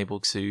was even able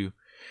to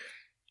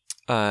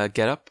get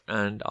up,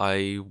 and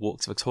I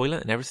walked to the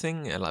toilet and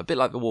everything, and a bit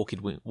like the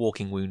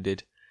Walking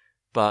Wounded,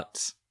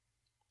 but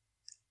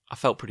I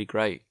felt pretty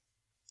great.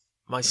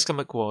 my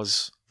stomach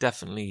was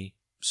definitely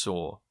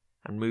sore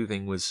and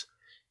moving was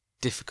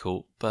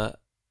difficult, but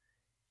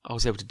I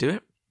was able to do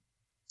it.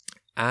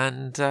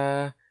 And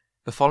the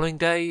following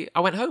day, I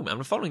went home, and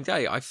the following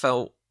day, I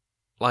felt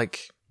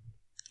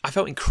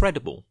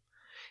incredible.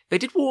 They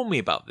did warn me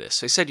about this.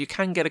 They said you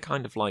can get a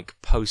kind of like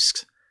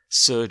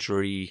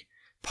post-surgery,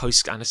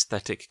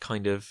 post-anesthetic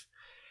kind of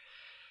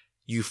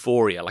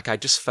euphoria. Like I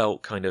just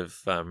felt kind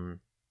of,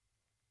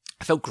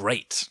 I felt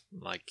great.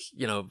 Like,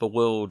 the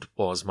world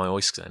was my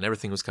oyster and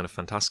everything was kind of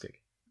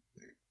fantastic.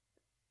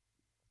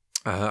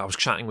 I was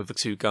chatting with the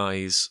two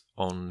guys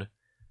on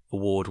the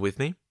ward with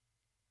me.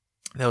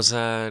 There was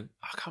I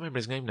can't remember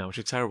his name now, which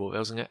is terrible. There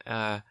was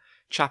a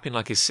chap in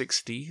like his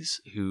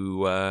 60s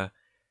who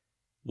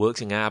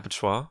worked in an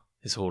abattoir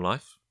his whole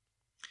life.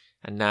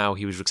 And now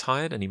he was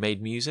retired and he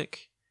made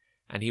music.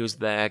 And he was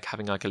there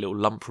having like a little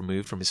lump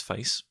removed from his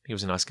face. He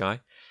was a nice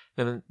guy.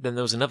 Then there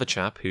was another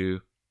chap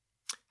who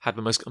had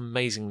the most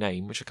amazing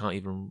name, which I can't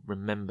even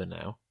remember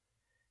now.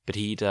 But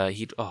he'd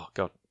oh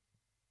God.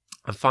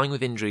 I'm fine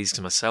with injuries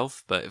to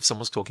myself, but if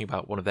someone's talking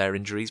about one of their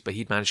injuries, but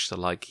he'd managed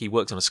to he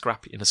worked in a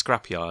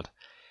scrapyard,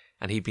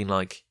 and he'd been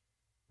like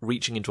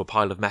reaching into a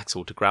pile of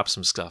metal to grab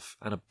some stuff,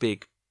 and a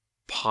big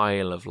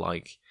pile of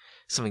like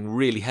something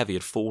really heavy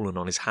had fallen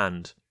on his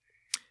hand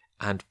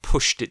and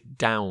pushed it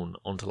down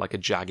onto like a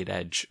jagged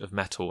edge of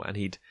metal, and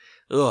he'd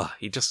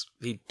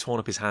torn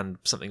up his hand,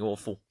 something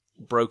awful,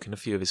 broken a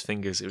few of his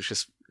fingers. It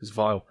was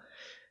vile.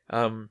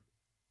 But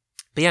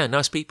yeah,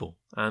 nice people.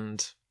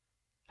 And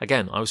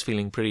again, I was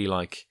feeling pretty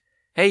like,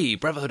 hey,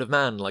 brotherhood of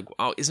man, like,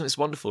 oh, isn't this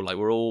wonderful? Like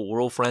we're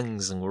all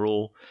friends and we're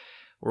all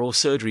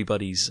surgery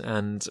buddies,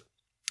 and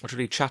I was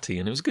really chatty,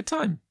 and it was a good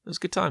time.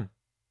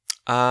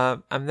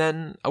 And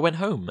then I went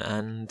home,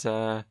 and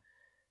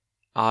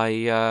I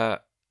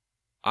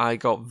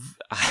got,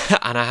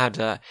 and I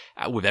had,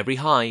 with every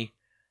high,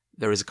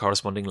 there is a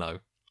corresponding low.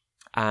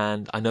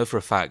 And I know for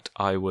a fact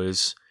I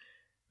was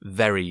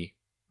very,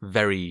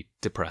 very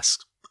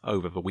depressed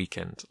over the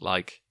weekend.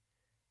 Like,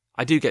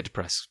 I do get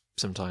depressed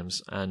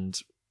sometimes, and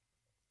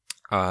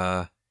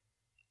I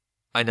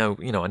know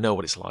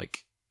what it's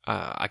like.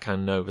 I kind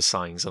of know the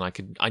signs, and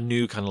I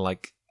knew kind of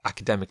like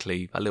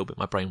academically a little bit.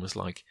 My brain was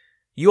like,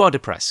 you are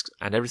depressed,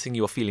 and everything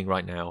you are feeling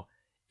right now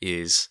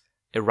is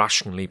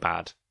irrationally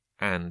bad,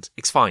 and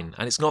it's fine,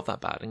 and it's not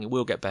that bad, and it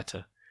will get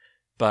better.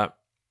 But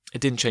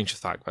it didn't change the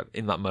fact that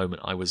in that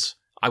moment I was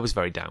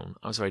very down.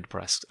 I was very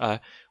depressed.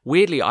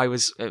 Weirdly,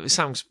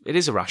 it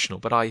is irrational,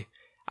 but I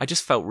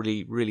just felt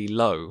really, really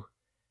low.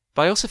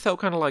 But I also felt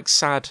kind of like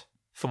sad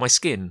for my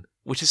skin,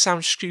 which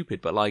sounds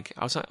stupid, but like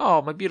I was like,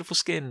 oh, my beautiful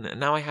skin, and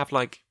now I have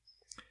like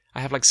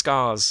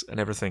scars and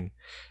everything.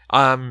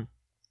 I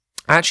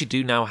actually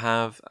do now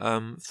have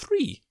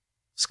 3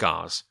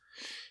 scars,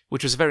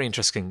 which was a very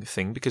interesting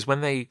thing, because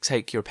when they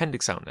take your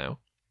appendix out now,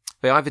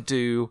 they either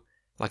do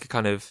like a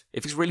kind of,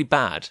 if it's really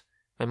bad,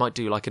 they might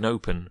do like an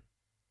open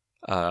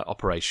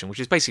operation, which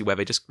is basically where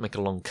they just make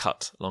a long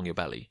cut along your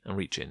belly and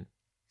reach in.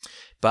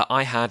 But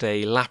I had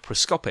a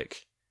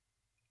laparoscopic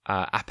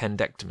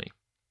appendectomy,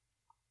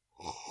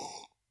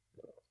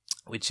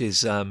 which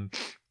is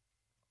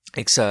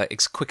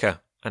it's quicker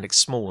and it's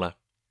smaller,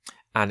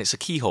 and it's a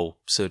keyhole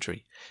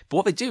surgery. But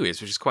what they do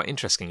is, which is quite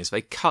interesting, is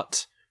they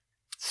cut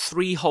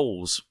 3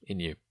 holes in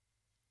you.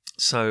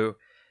 So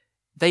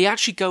they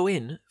actually go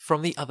in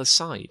from the other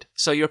side.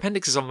 So your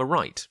appendix is on the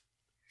right,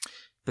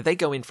 but they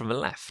go in from the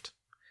left.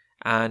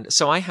 And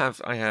so I have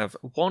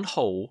 1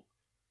 hole,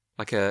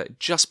 like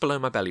just below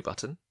my belly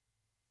button.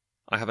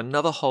 I have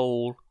another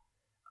hole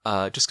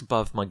just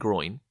above my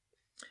groin,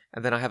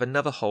 and then I have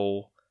another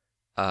hole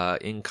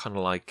in kind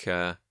of like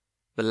the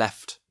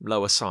left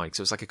lower side.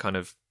 So it's like a kind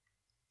of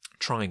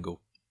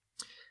triangle.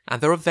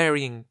 And there are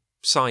varying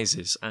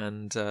sizes,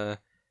 and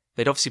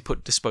they'd obviously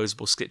put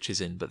disposable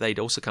stitches in, but they'd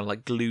also kind of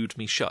like glued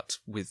me shut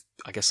with,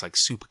 I guess, like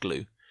super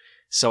glue.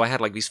 So I had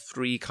like these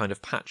 3 kind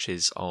of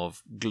patches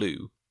of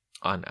glue,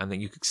 and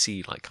then you could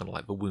see like kind of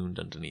like the wound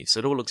underneath. So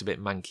it all looked a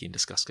bit manky and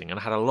disgusting, and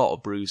I had a lot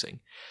of bruising.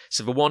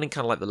 So the one in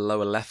kind of like the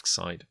lower left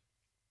side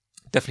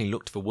definitely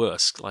looked the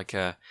worst. Like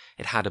it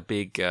had a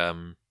big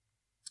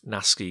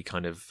nasty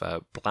kind of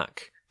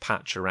black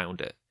patch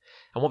around it.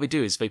 And what they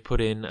do is they put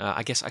in,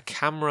 I guess, a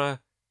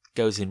camera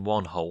goes in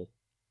 1 hole.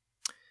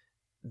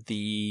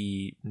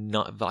 I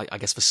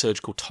guess the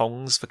surgical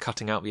tongs for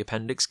cutting out the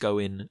appendix go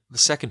in the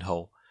 2nd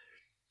hole.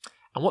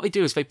 And what they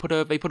do is they put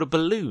a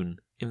balloon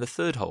in the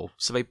 3rd hole.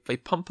 So they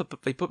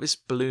put this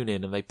balloon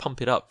in and they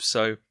pump it up.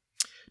 So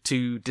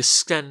to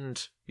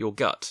distend your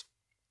gut,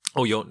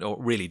 or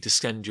really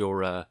distend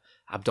your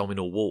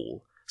abdominal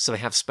wall, so they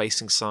have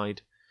space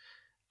inside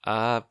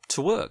to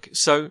work.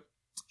 So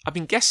I've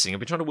been trying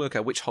to work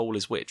out which hole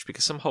is which,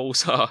 because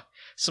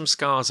some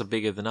scars are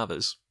bigger than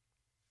others.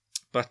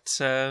 But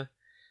yeah.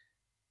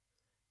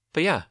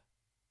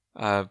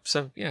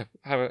 So yeah,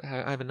 I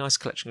have a nice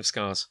collection of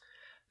scars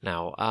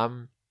now.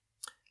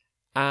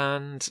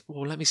 And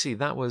well, let me see.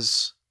 That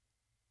was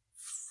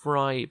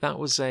That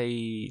was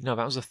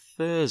a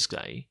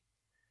Thursday.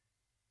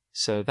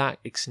 So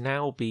it's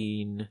now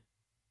been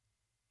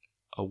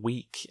a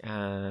week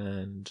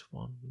and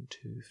 1,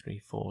 2, 3,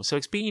 4. So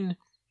it's been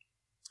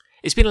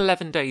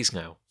 11 days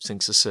now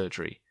since the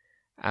surgery,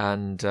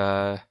 and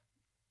the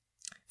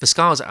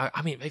scars.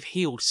 I mean, they've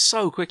healed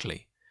so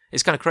quickly.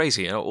 It's kind of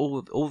crazy.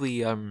 All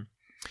the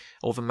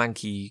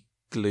manky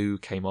glue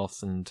came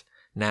off, and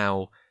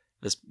now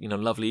there's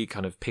lovely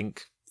kind of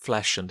pink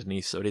flesh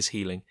underneath, so it is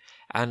healing.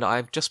 And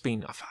I've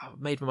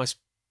made the most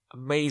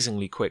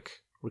amazingly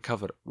quick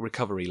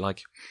recovery.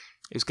 Like,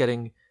 it was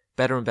getting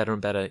better and better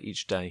and better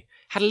each day.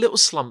 Had a little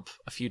slump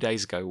a few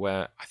days ago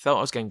where I felt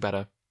I was getting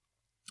better,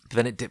 but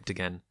then it dipped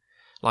again.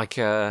 Like,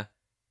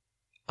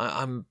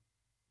 I'm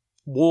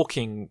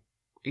walking,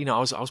 I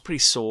was pretty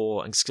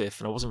sore and stiff,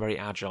 and I wasn't very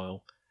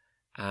agile.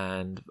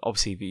 And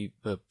obviously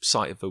the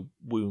sight of the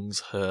wounds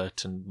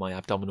hurt, and my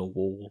abdominal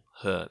wall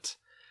hurt.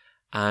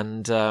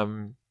 And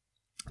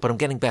but I'm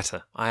getting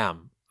better. I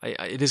am.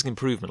 It is an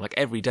improvement. Like,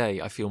 every day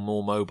I feel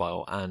more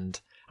mobile, and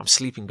I'm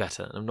sleeping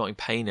better, and I'm not in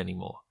pain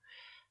anymore.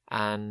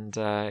 And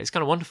it's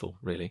kind of wonderful,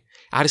 really.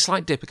 I had a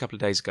slight dip a couple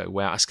of days ago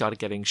where I started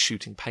getting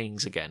shooting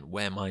pains again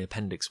where my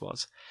appendix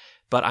was.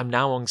 But I'm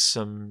now on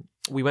some...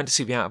 We went to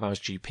see the out-of-hours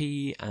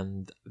GP,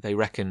 and they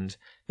reckoned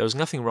there was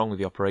nothing wrong with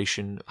the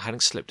operation. I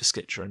hadn't slipped a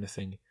stitch or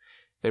anything.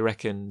 They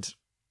reckoned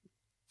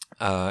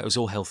it was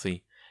all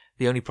healthy.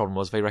 The only problem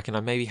was they reckoned I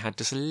maybe had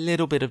just a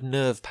little bit of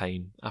nerve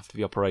pain after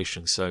the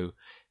operation. So,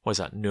 what is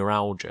that?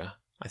 Neuralgia,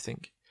 I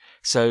think.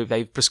 So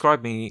they've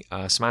prescribed me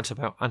some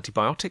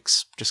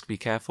antibiotics, just to be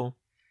careful.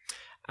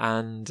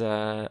 And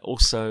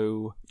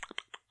also,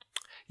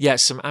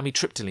 some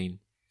amitriptyline,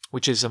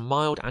 which is a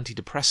mild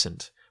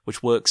antidepressant,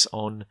 which works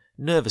on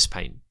nervous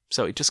pain.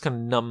 So it just kind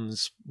of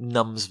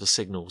numbs the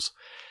signals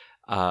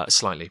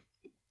slightly.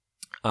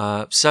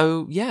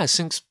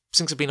 Since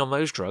I've been on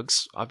those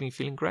drugs, I've been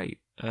feeling great,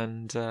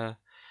 and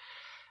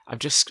I'm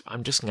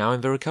just now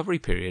in the recovery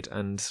period,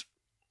 and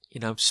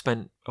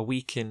spent a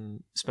week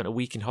in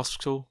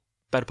hospital,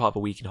 better part of a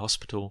week in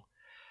hospital.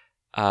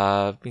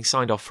 Been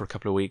signed off for a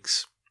couple of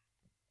weeks,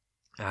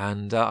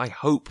 and I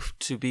hope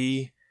to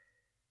be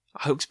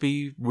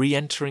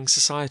re-entering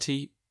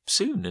society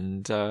soon,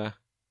 and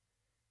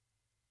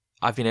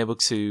I've been able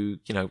to,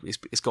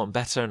 it's gotten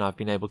better, and I've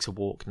been able to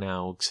walk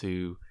now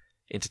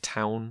into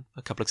town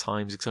a couple of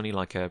times. It's only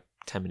like a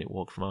 10-minute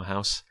walk from our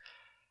house,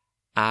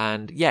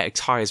 and it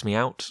tires me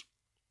out,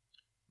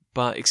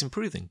 but it's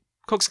improving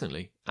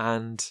constantly,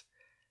 and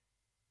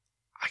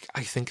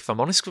I think, if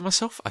I'm honest with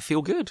myself, I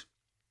feel good,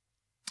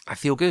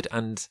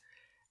 and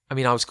I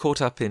mean, I was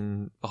caught up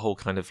in a whole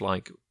kind of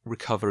like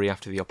recovery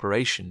after the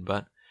operation,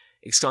 but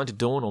it's starting to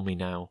dawn on me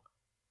now,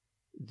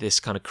 this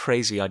kind of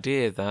crazy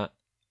idea that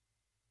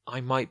I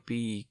might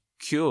be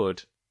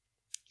cured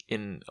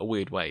in a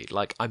weird way.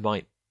 Like, I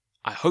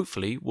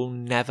hopefully will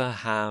never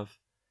have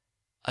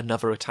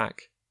another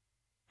attack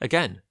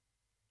again.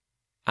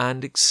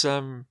 And it's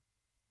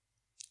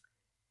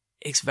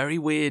very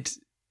weird.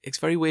 It's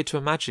very weird to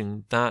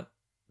imagine that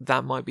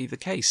might be the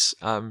case.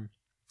 I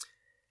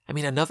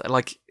mean,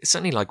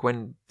 certainly like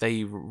when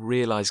they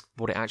realized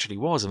what it actually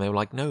was, and they were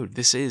like, no,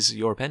 this is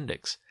your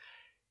appendix.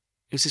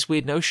 It was this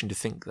weird notion to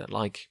think that,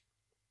 like,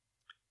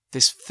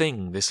 this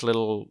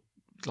little,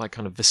 like,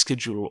 kind of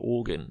vestigial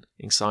organ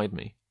inside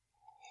me,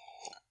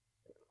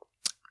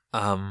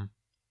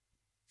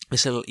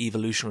 this little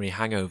evolutionary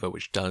hangover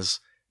which does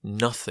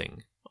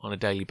nothing on a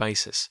daily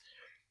basis,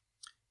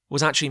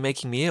 was actually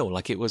making me ill.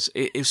 Like, it was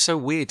so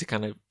weird to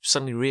kind of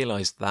suddenly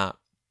realize that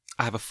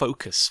I have a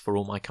focus for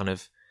all my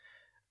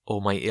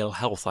ill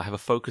health. I have a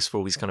focus for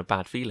all these kind of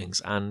bad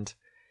feelings, and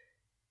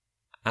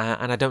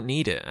I don't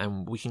need it,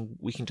 and we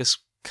can just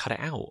cut it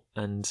out.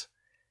 And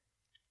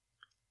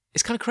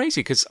it's kind of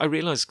crazy, because I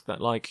realized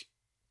that, like,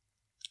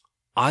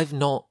 I've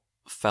not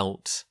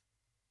felt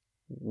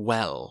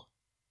well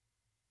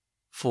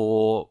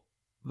for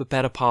the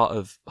better part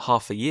of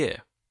half a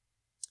year.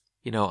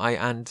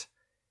 And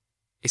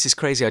it's this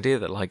crazy idea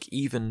that, like,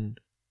 even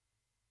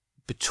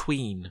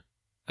between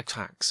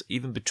attacks,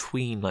 even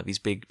between like these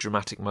big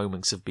dramatic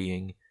moments of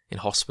being in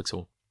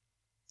hospital,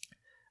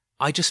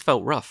 I just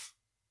felt rough.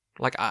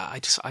 Like,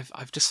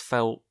 I've just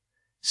felt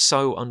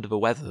so under the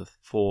weather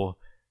for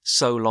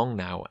so long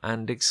now,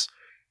 and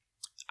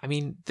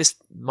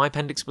my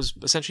appendix was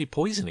essentially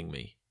poisoning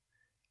me.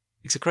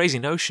 It's a crazy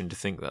notion to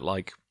think that,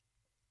 like,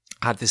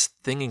 I had this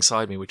thing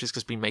inside me which has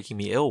just been making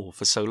me ill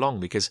for so long,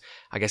 because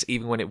I guess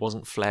even when it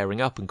wasn't flaring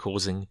up and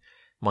causing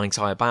my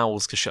entire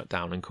bowels to shut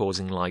down and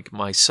causing, like,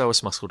 my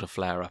psoas muscle to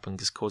flare up and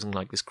just causing,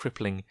 like, this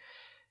crippling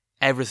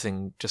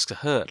everything just to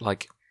hurt,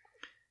 like,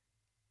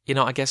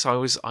 I guess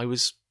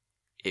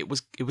it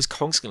was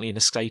constantly in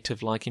a state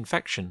of, like,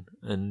 infection,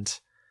 and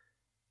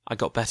I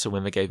got better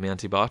when they gave me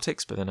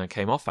antibiotics, but then I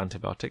came off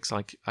antibiotics.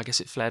 Like, I guess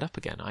it flared up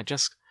again. I've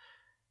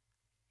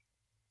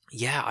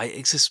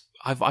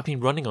been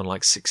running on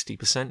like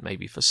 60%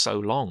 maybe for so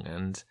long,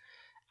 and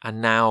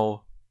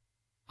now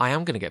I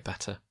am going to get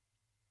better.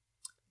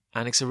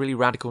 And it's a really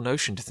radical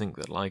notion to think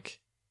that, like,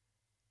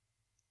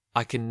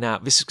 I can now...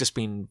 This has just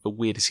been the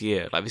weirdest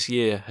year. Like, this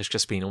year has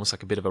just been almost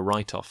like a bit of a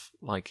write-off.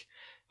 Like,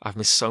 I've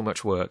missed so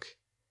much work.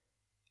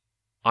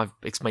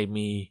 it's made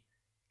me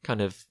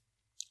kind of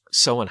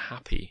so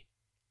unhappy.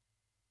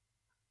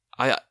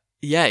 I've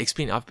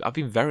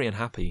been very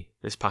unhappy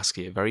this past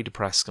year, very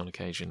depressed on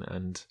occasion,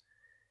 and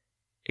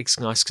it's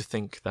nice to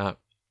think that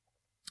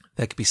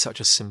there could be such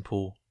a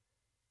simple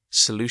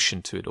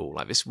solution to it all.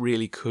 Like, this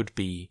really could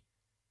be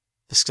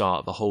the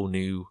start of a whole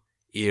new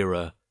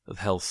era of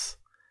health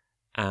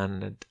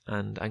and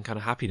kind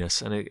of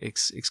happiness, and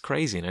it's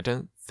crazy, and I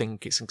don't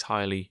think it's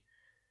entirely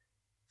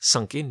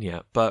sunk in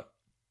yet. But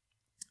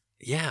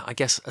yeah, I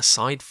guess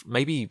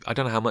maybe I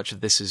don't know how much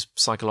of this is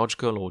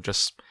psychological or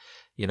just,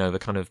 the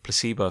kind of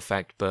placebo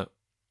effect, but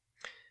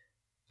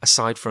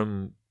aside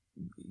from,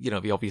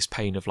 the obvious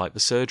pain of like the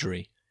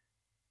surgery,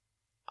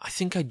 I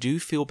think I do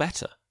feel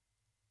better.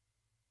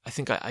 I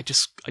think I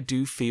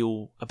do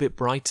feel a bit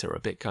brighter, a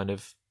bit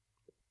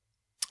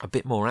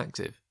more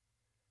active,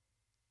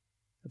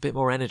 a bit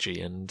more energy,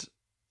 and,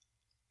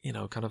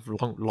 kind of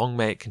long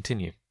may it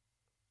continue.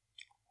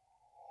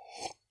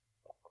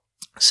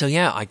 So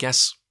yeah, I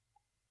guess,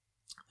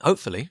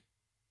 hopefully,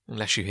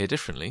 unless you hear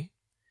differently,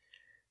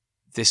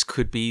 this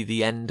could be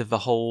the end of the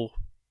whole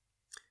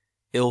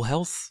ill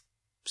health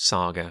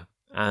saga,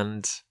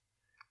 and,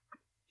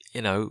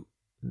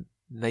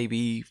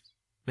 maybe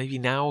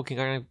now I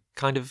can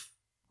kind of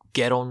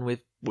get on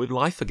with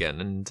life again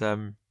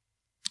and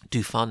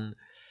do fun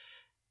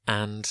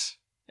and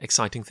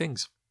exciting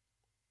things.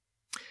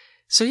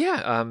 So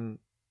yeah,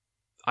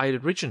 I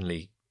had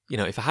originally,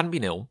 if I hadn't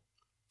been ill,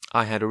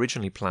 I had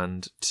originally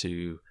planned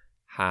to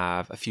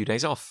have a few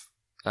days off,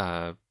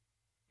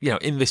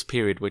 in this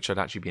period which I'd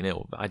actually been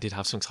ill. But I did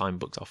have some time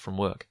booked off from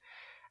work,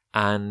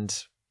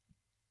 and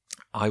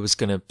I was just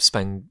going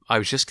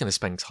to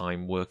spend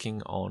time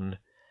working on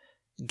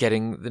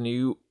getting the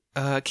new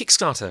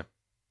Kickstarter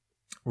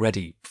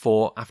ready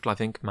for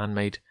Afterlife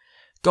Man-Made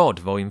God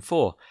Volume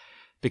 4,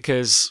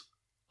 because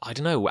I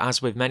don't know,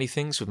 as with many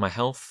things with my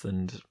health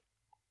and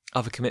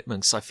other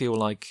commitments, I feel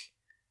like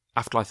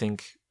Afterlife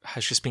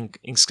has just been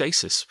in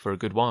stasis for a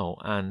good while,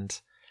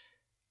 and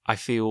I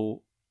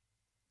feel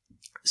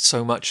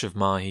so much of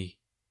my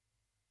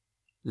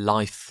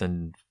life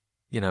and,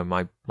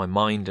 my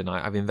mind, and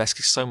I've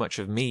invested so much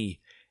of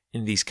me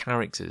in these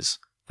characters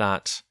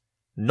that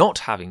not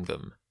having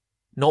them,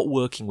 not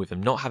working with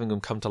them, not having them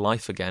come to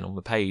life again on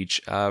the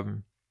page,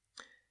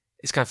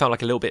 it's kind of felt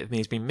like a little bit of me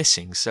has been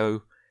missing.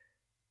 So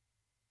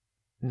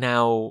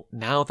now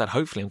that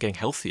hopefully I'm getting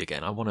healthy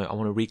again, I want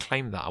to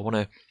reclaim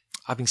that.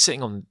 I've been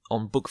sitting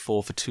on book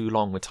 4 for too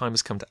long. The time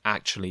has come to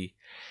actually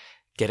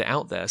get it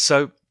out there.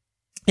 So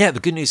yeah,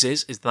 the good news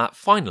is that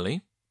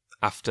finally,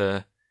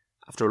 after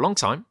a long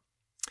time,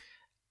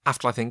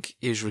 Afterlife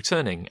is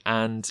returning,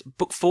 and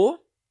book 4,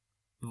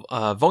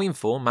 volume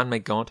 4,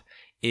 Man-Made God,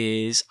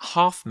 is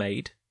half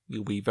made.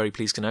 You'll be very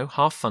pleased to know,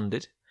 half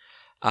funded,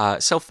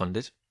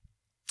 self-funded,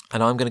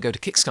 and I'm going to go to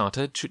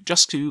Kickstarter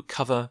just to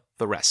cover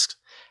the rest.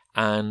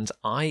 And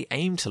I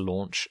aim to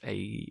launch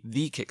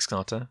the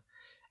Kickstarter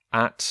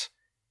at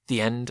the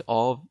end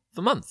of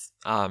the month,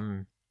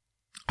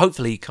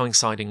 hopefully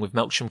coinciding with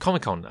Melksham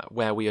Comic Con,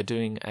 where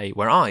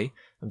I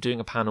am doing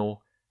a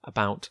panel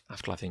about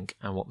Afterlife Inc.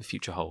 and what the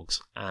future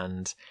holds.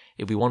 And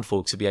it'll be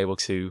wonderful to be able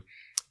to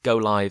go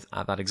live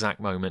at that exact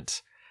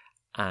moment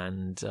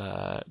and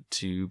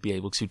to be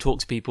able to talk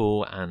to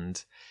people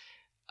and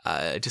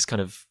just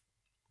kind of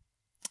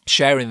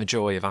sharing the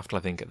joy of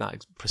Afterlife Inc. at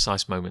that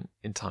precise moment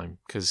in time,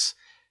 because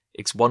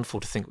it's wonderful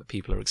to think that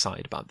people are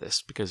excited about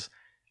this, because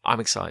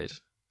I'm excited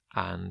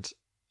and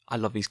I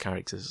love these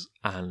characters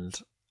and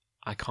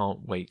I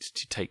can't wait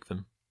to take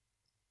them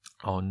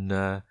on,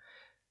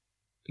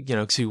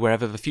 to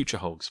wherever the future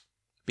holds,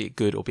 be it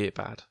good or be it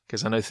bad,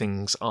 because I know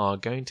things are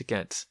going to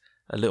get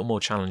a little more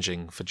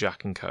challenging for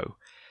Jack and Co.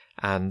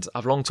 And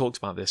I've long talked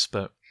about this,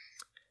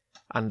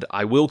 and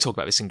I will talk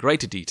about this in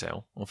greater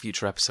detail on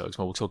future episodes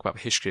where we'll talk about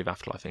the history of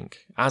Afterlife Inc.,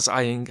 as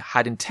I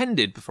had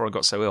intended before I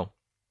got so ill.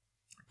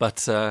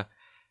 But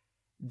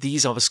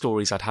these are the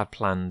stories I'd had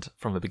planned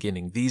from the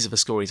beginning. These are the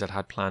stories I'd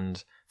had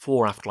planned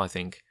for Afterlife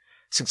Inc.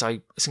 since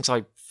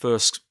I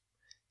first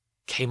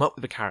came up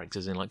with the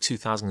characters in like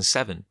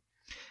 2007.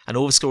 And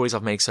all the stories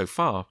I've made so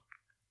far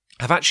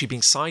have actually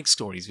been side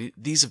stories.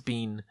 These have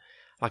been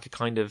like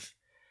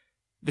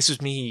this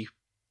was me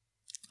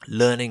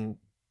learning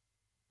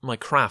my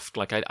craft.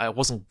 Like I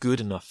wasn't good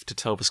enough to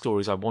tell the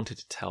stories I wanted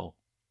to tell.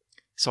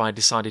 So I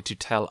decided to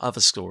tell other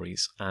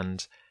stories,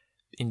 and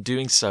in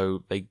doing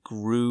so, they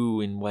grew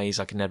in ways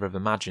I could never have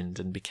imagined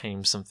and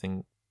became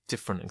something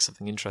different and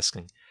something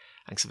interesting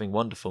and something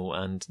wonderful.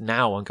 And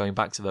now I'm going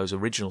back to those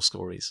original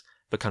stories,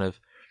 but kind of,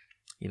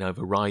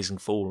 the rise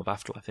and fall of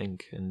Afterlife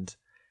Inc. And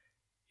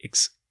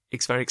it's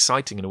very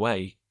exciting in a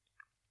way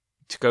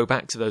to go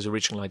back to those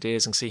original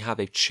ideas and see how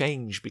they've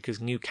changed,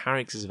 because new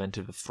characters have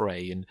entered the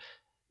fray, and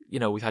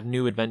we've had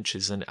new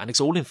adventures, and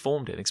it's all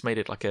informed it. It's made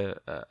it like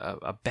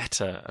a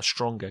better, a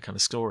stronger kind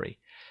of story.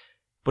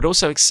 But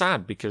also it's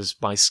sad, because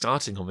by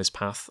starting on this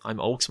path, I'm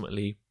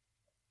going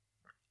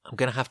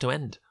to have to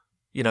end.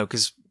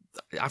 Because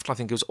Afterlife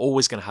Inc. was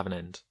always going to have an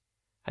end.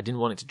 I didn't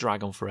want it to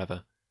drag on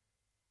forever.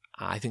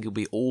 I think it'll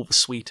be all the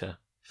sweeter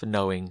for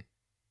knowing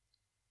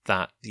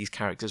that these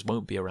characters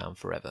won't be around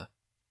forever.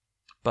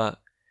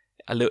 But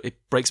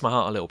it breaks my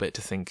heart a little bit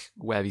to think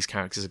where these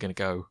characters are going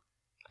to go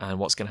and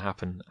what's going to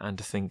happen, and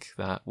to think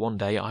that one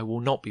day I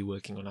will not be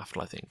working on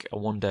Afterlife Inc.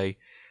 and one day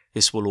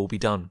this will all be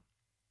done.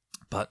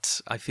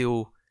 But I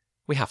feel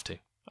we have to.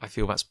 I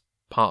feel that's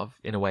part of,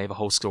 in a way, the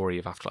whole story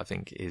of Afterlife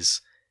Inc.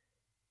 is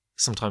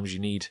sometimes you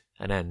need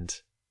an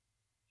end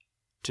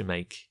to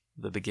make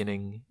the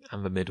beginning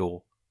and the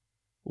middle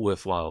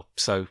worthwhile.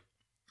 So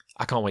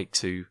I can't wait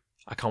to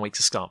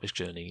start this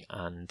journey,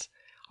 and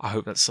I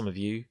hope that some of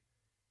you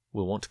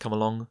will want to come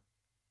along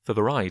for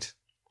the ride.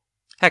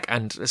 Heck,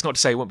 and it's not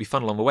to say it won't be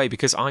fun along the way,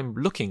 because I'm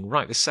looking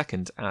right this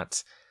second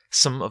at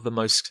some of the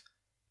most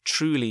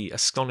truly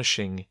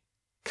astonishing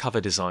cover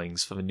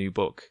designs for the new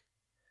book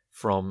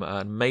from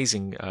an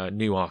amazing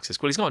new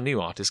artist. Well, he's not a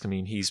new artist. I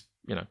mean, he's,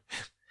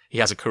 he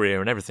has a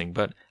career and everything,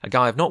 but a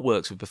guy I've not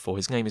worked with before.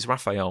 His name is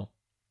Raphael.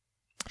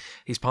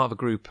 He's part of a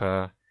group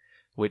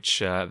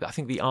which I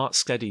think the Art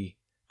Steady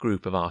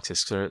group of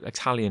artists are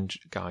Italian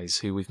guys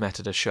who we've met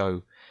at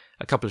a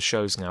couple of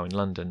shows now in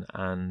London,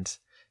 and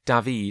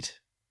David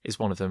is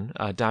one of them.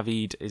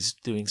 David is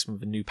doing some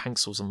of the new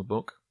pencils on the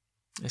book.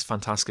 It's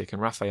fantastic,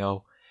 and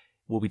Raphael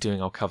will be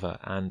doing our cover,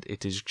 and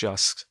it is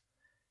just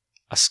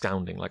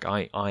astounding. Like,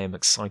 I am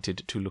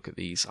excited to look at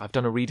these. I've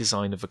done a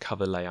redesign of the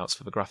cover layouts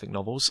for the graphic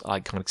novels,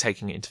 like kind of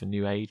taking it into the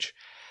new age,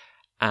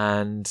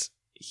 and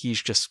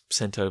he's just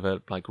sent over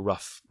like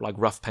rough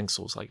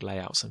pencils, like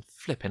layouts, and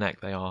flipping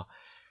heck, they are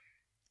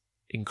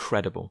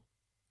incredible.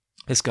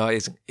 This guy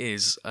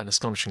is an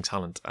astonishing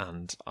talent,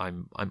 and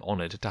I'm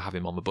honoured to have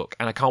him on the book,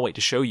 and I can't wait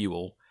to show you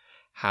all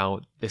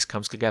how this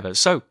comes together.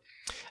 So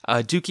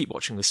do keep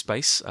watching this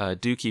space.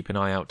 Do keep an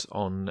eye out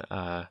on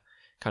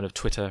kind of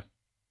Twitter,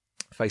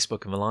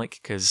 Facebook, and the like,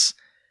 because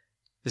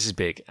this is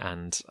big,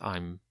 and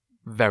I'm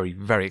very,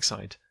 very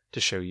excited to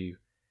show you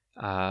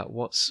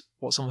what's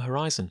on the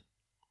horizon.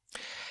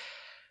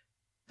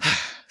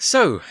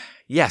 So,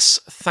 yes,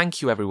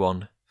 thank you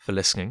everyone for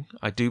listening.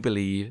 I do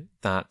believe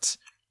that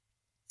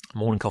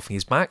Morning Coffee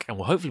is back, and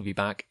will hopefully be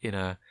back in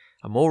a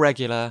more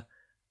regular,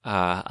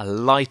 a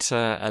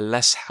lighter, a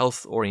less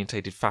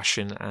health-orientated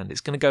fashion, and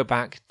it's going to go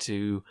back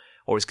to,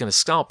 or it's going to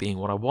start being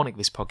what I wanted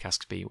this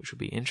podcast to be, which would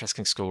be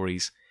interesting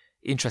stories,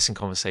 interesting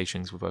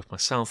conversations with both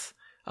myself,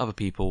 other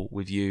people,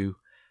 with you,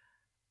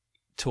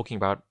 talking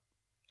about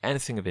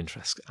anything of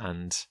interest,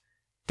 and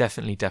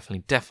definitely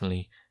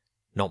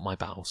not my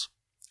bowels.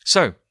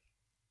 So,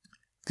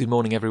 good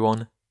morning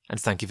everyone, and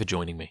thank you for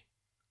joining me.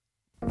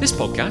 This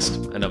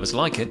podcast, and others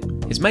like it,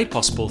 is made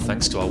possible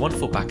thanks to our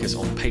wonderful backers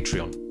on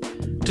Patreon.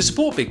 To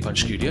support Big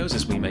Punch Studios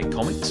as we make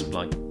comics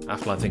like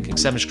Afterlife Inc.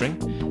 7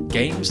 String,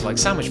 games like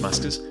Sandwich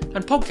Masters,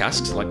 and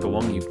podcasts like the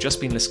one you've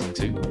just been listening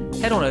to,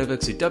 head on over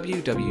to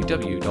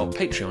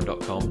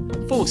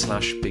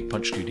www.patreon.com/Big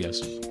Punch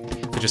Studios.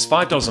 For just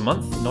 $5 a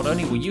month, not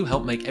only will you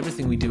help make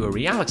everything we do a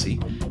reality,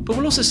 but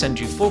we'll also send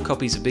you 4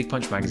 copies of Big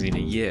Punch magazine a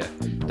year.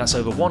 That's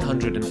over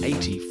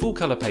 180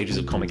 full-colour pages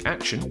of comic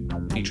action,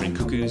 featuring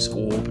Cuckoos,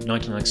 Orb,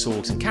 99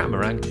 Swords, and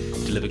Catamaran,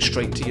 delivered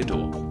straight to your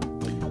door.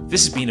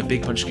 This has been a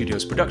Big Punch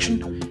Studios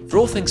production. For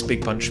all things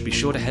Big Punch, be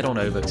sure to head on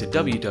over to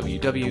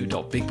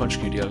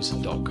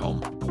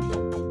www.bigpunchstudios.com.